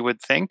bad as you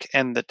would think.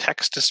 And the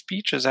text to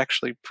speech is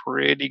actually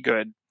pretty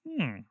good.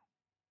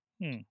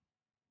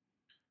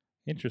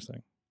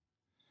 Interesting.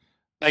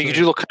 Now you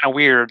do look kind of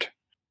weird.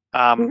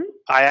 I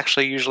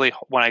actually usually,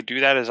 when I do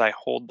that, is I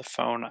hold the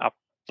phone up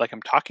like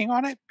I'm talking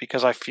on it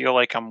because I feel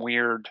like I'm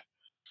weird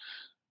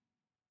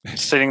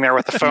sitting there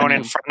with the phone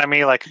in front of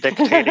me, like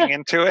dictating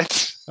into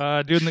it.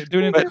 Doing it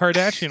the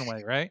Kardashian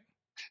way, right?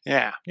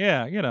 Yeah.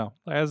 Yeah,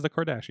 as the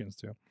Kardashians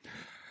do.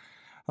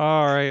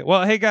 All right.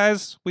 Well, hey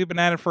guys, we've been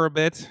at it for a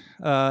bit.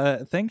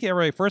 Thank you,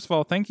 everybody. First of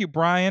all, thank you,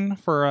 Brian,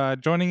 for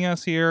joining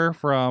us here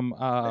from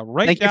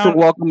Thank you for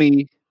welcoming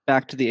me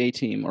back to the A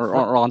team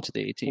or onto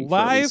the A team.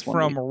 Live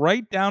from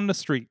right down the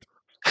street.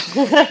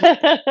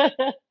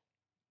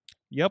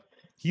 Yep.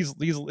 He's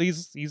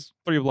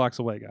 3 blocks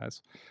away,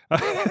 guys.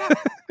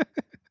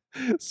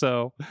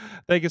 So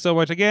thank you so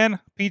much again.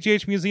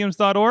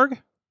 pghmuseums.org.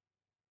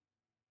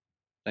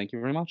 Thank you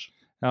very much.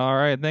 All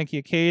right. Thank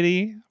you,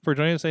 Katie, for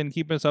joining us and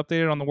keeping us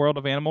updated on the world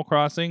of Animal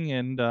Crossing.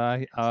 And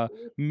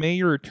may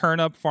your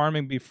turnip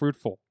farming be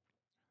fruitful.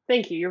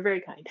 Thank you. You're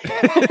very kind.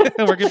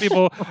 Where can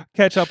people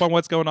catch up on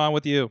what's going on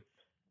with you?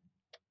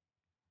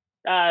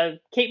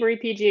 Kate Marie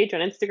PGH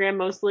on Instagram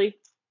mostly.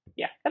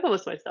 Yeah, I put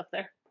most of my stuff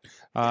there.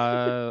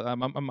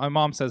 My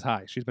mom says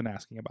hi. She's been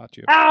asking about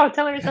you. Oh,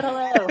 tell her I said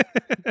hello.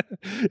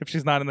 If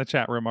she's not in the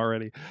chat room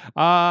already.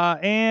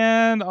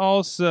 And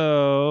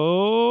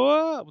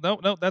also,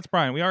 no, that's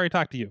Brian. We already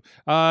talked to you.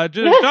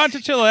 John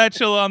Chilla at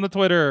Chilla on the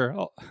Twitter.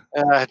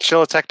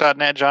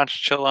 ChillaTech.net, John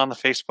Chilla on the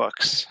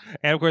Facebooks.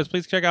 And of course,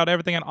 please check out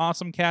everything at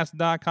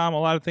AwesomeCast.com. A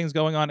lot of things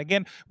going on.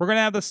 Again, we're going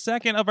to have the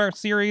second of our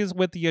series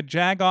with the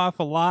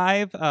Jagoff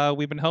Live.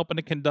 We've been helping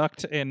to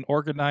conduct and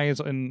organize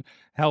and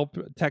help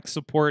tech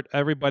support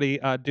everybody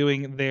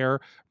doing their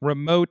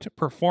remote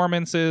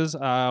performances,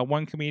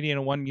 one comedian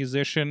and one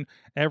musician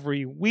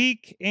every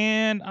week.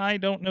 And I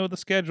don't know the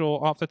schedule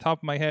off the top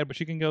of my head, but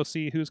you can go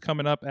see who's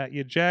coming up at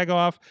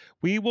Jagoff.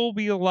 We will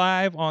be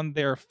live on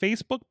their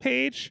Facebook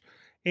page.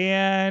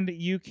 And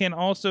you can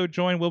also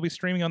join. We'll be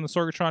streaming on the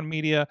Sorgatron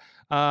Media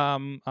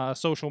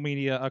social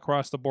media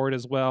across the board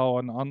as well,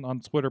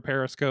 on Twitter,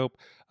 Periscope,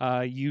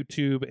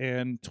 YouTube,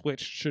 and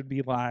Twitch should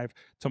be live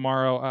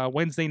tomorrow,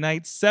 Wednesday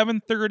night,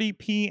 7:30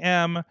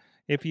 p.m.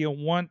 if you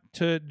want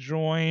to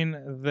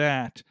join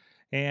that.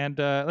 And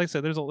like I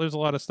said, there's a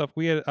lot of stuff.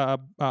 We had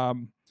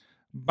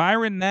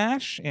Byron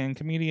Nash and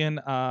comedian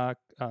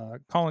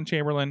Colin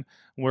Chamberlain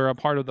were a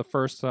part of the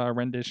first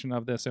rendition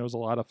of this. It was a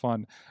lot of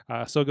fun.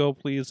 So go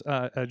please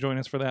join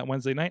us for that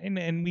Wednesday night.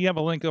 And we have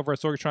a link over at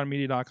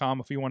sorgatronmedia.com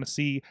if you want to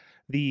see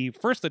the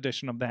first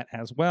edition of that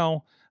as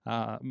well.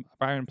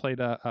 Byron played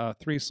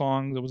 3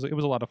 songs. It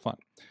was a lot of fun.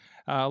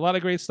 A lot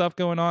of great stuff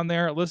going on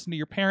there. Listen to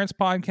Your Parents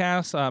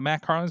podcast.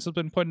 Matt Carlins has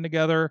been putting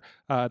together,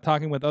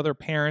 talking with other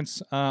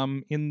parents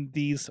in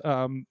these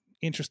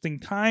interesting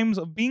times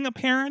of being a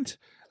parent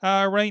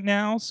right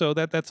now. So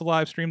that's a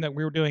live stream that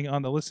we were doing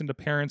on the Listen to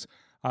Parents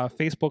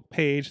Facebook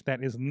page.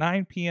 That is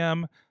 9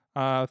 p.m.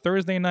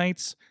 Thursday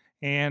nights.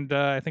 And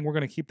I think we're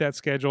going to keep that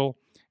schedule.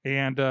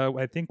 And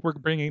I think we're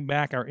bringing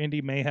back our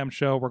Indie Mayhem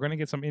show. We're going to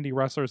get some indie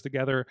wrestlers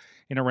together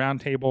in a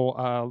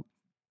roundtable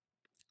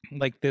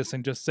like this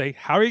and just say,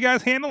 how are you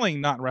guys handling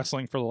not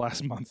wrestling for the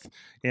last month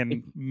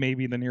and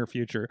maybe the near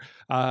future?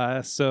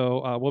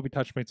 So we'll be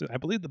touching base. I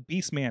believe the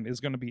Beast Man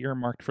is going to be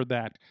earmarked for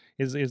that,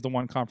 is the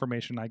one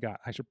confirmation I got.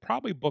 I should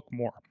probably book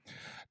more.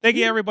 Thank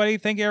you, everybody.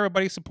 Thank you,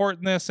 everybody,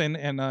 supporting this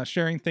and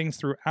sharing things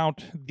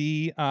throughout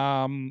the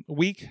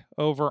week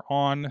over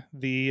on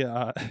the...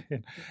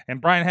 and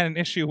Brian had an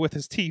issue with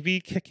his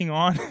TV kicking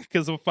on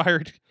because of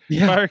fired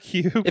Yeah. Fire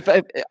cube. If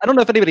I don't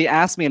know if anybody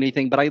asked me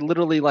anything, but I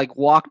literally like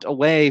walked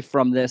away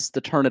from this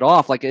to turn it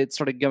off. Like it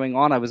started going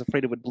on. I was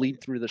afraid it would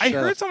bleed through the show. I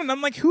heard something.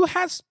 I'm like, who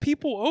has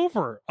people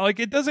over? Like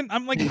it doesn't.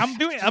 I'm like, I'm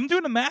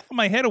doing the math in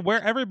my head of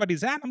where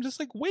everybody's at. I'm just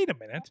like, wait a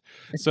minute.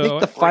 I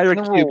think the fire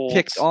cube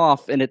kicked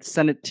off and it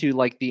sent it to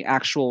like the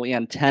actual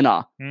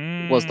antenna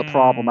was the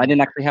problem. I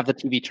didn't actually have the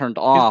TV turned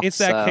off. It's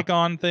that kick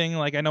on thing.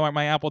 Like I know at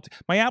my Apple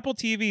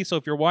TV. So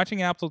if you're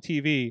watching Apple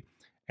TV.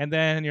 And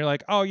then you're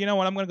like, oh, you know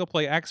what? I'm going to go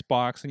play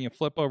Xbox. And you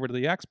flip over to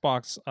the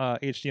Xbox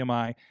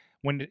HDMI.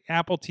 When the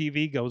Apple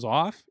TV goes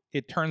off,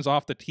 it turns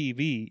off the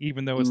TV,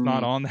 even though it's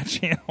not on that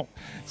channel.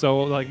 So,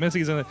 like,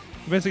 Missy's in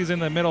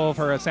the middle of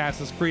her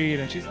Assassin's Creed,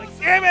 and she's like,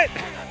 damn it!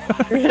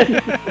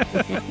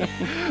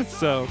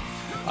 So,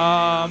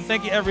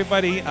 thank you,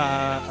 everybody.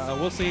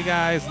 We'll see you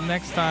guys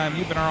next time.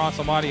 You've been our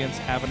awesome audience.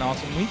 Have an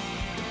awesome week.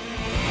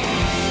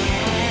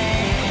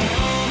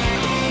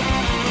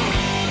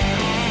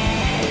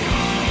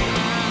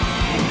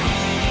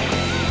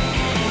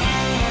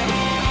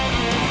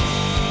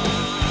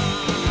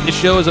 This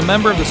show is a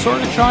member of the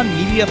Sorgatron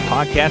Media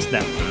Podcast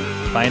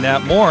Network. Find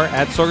out more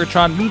at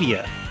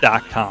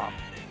sorgatronmedia.com.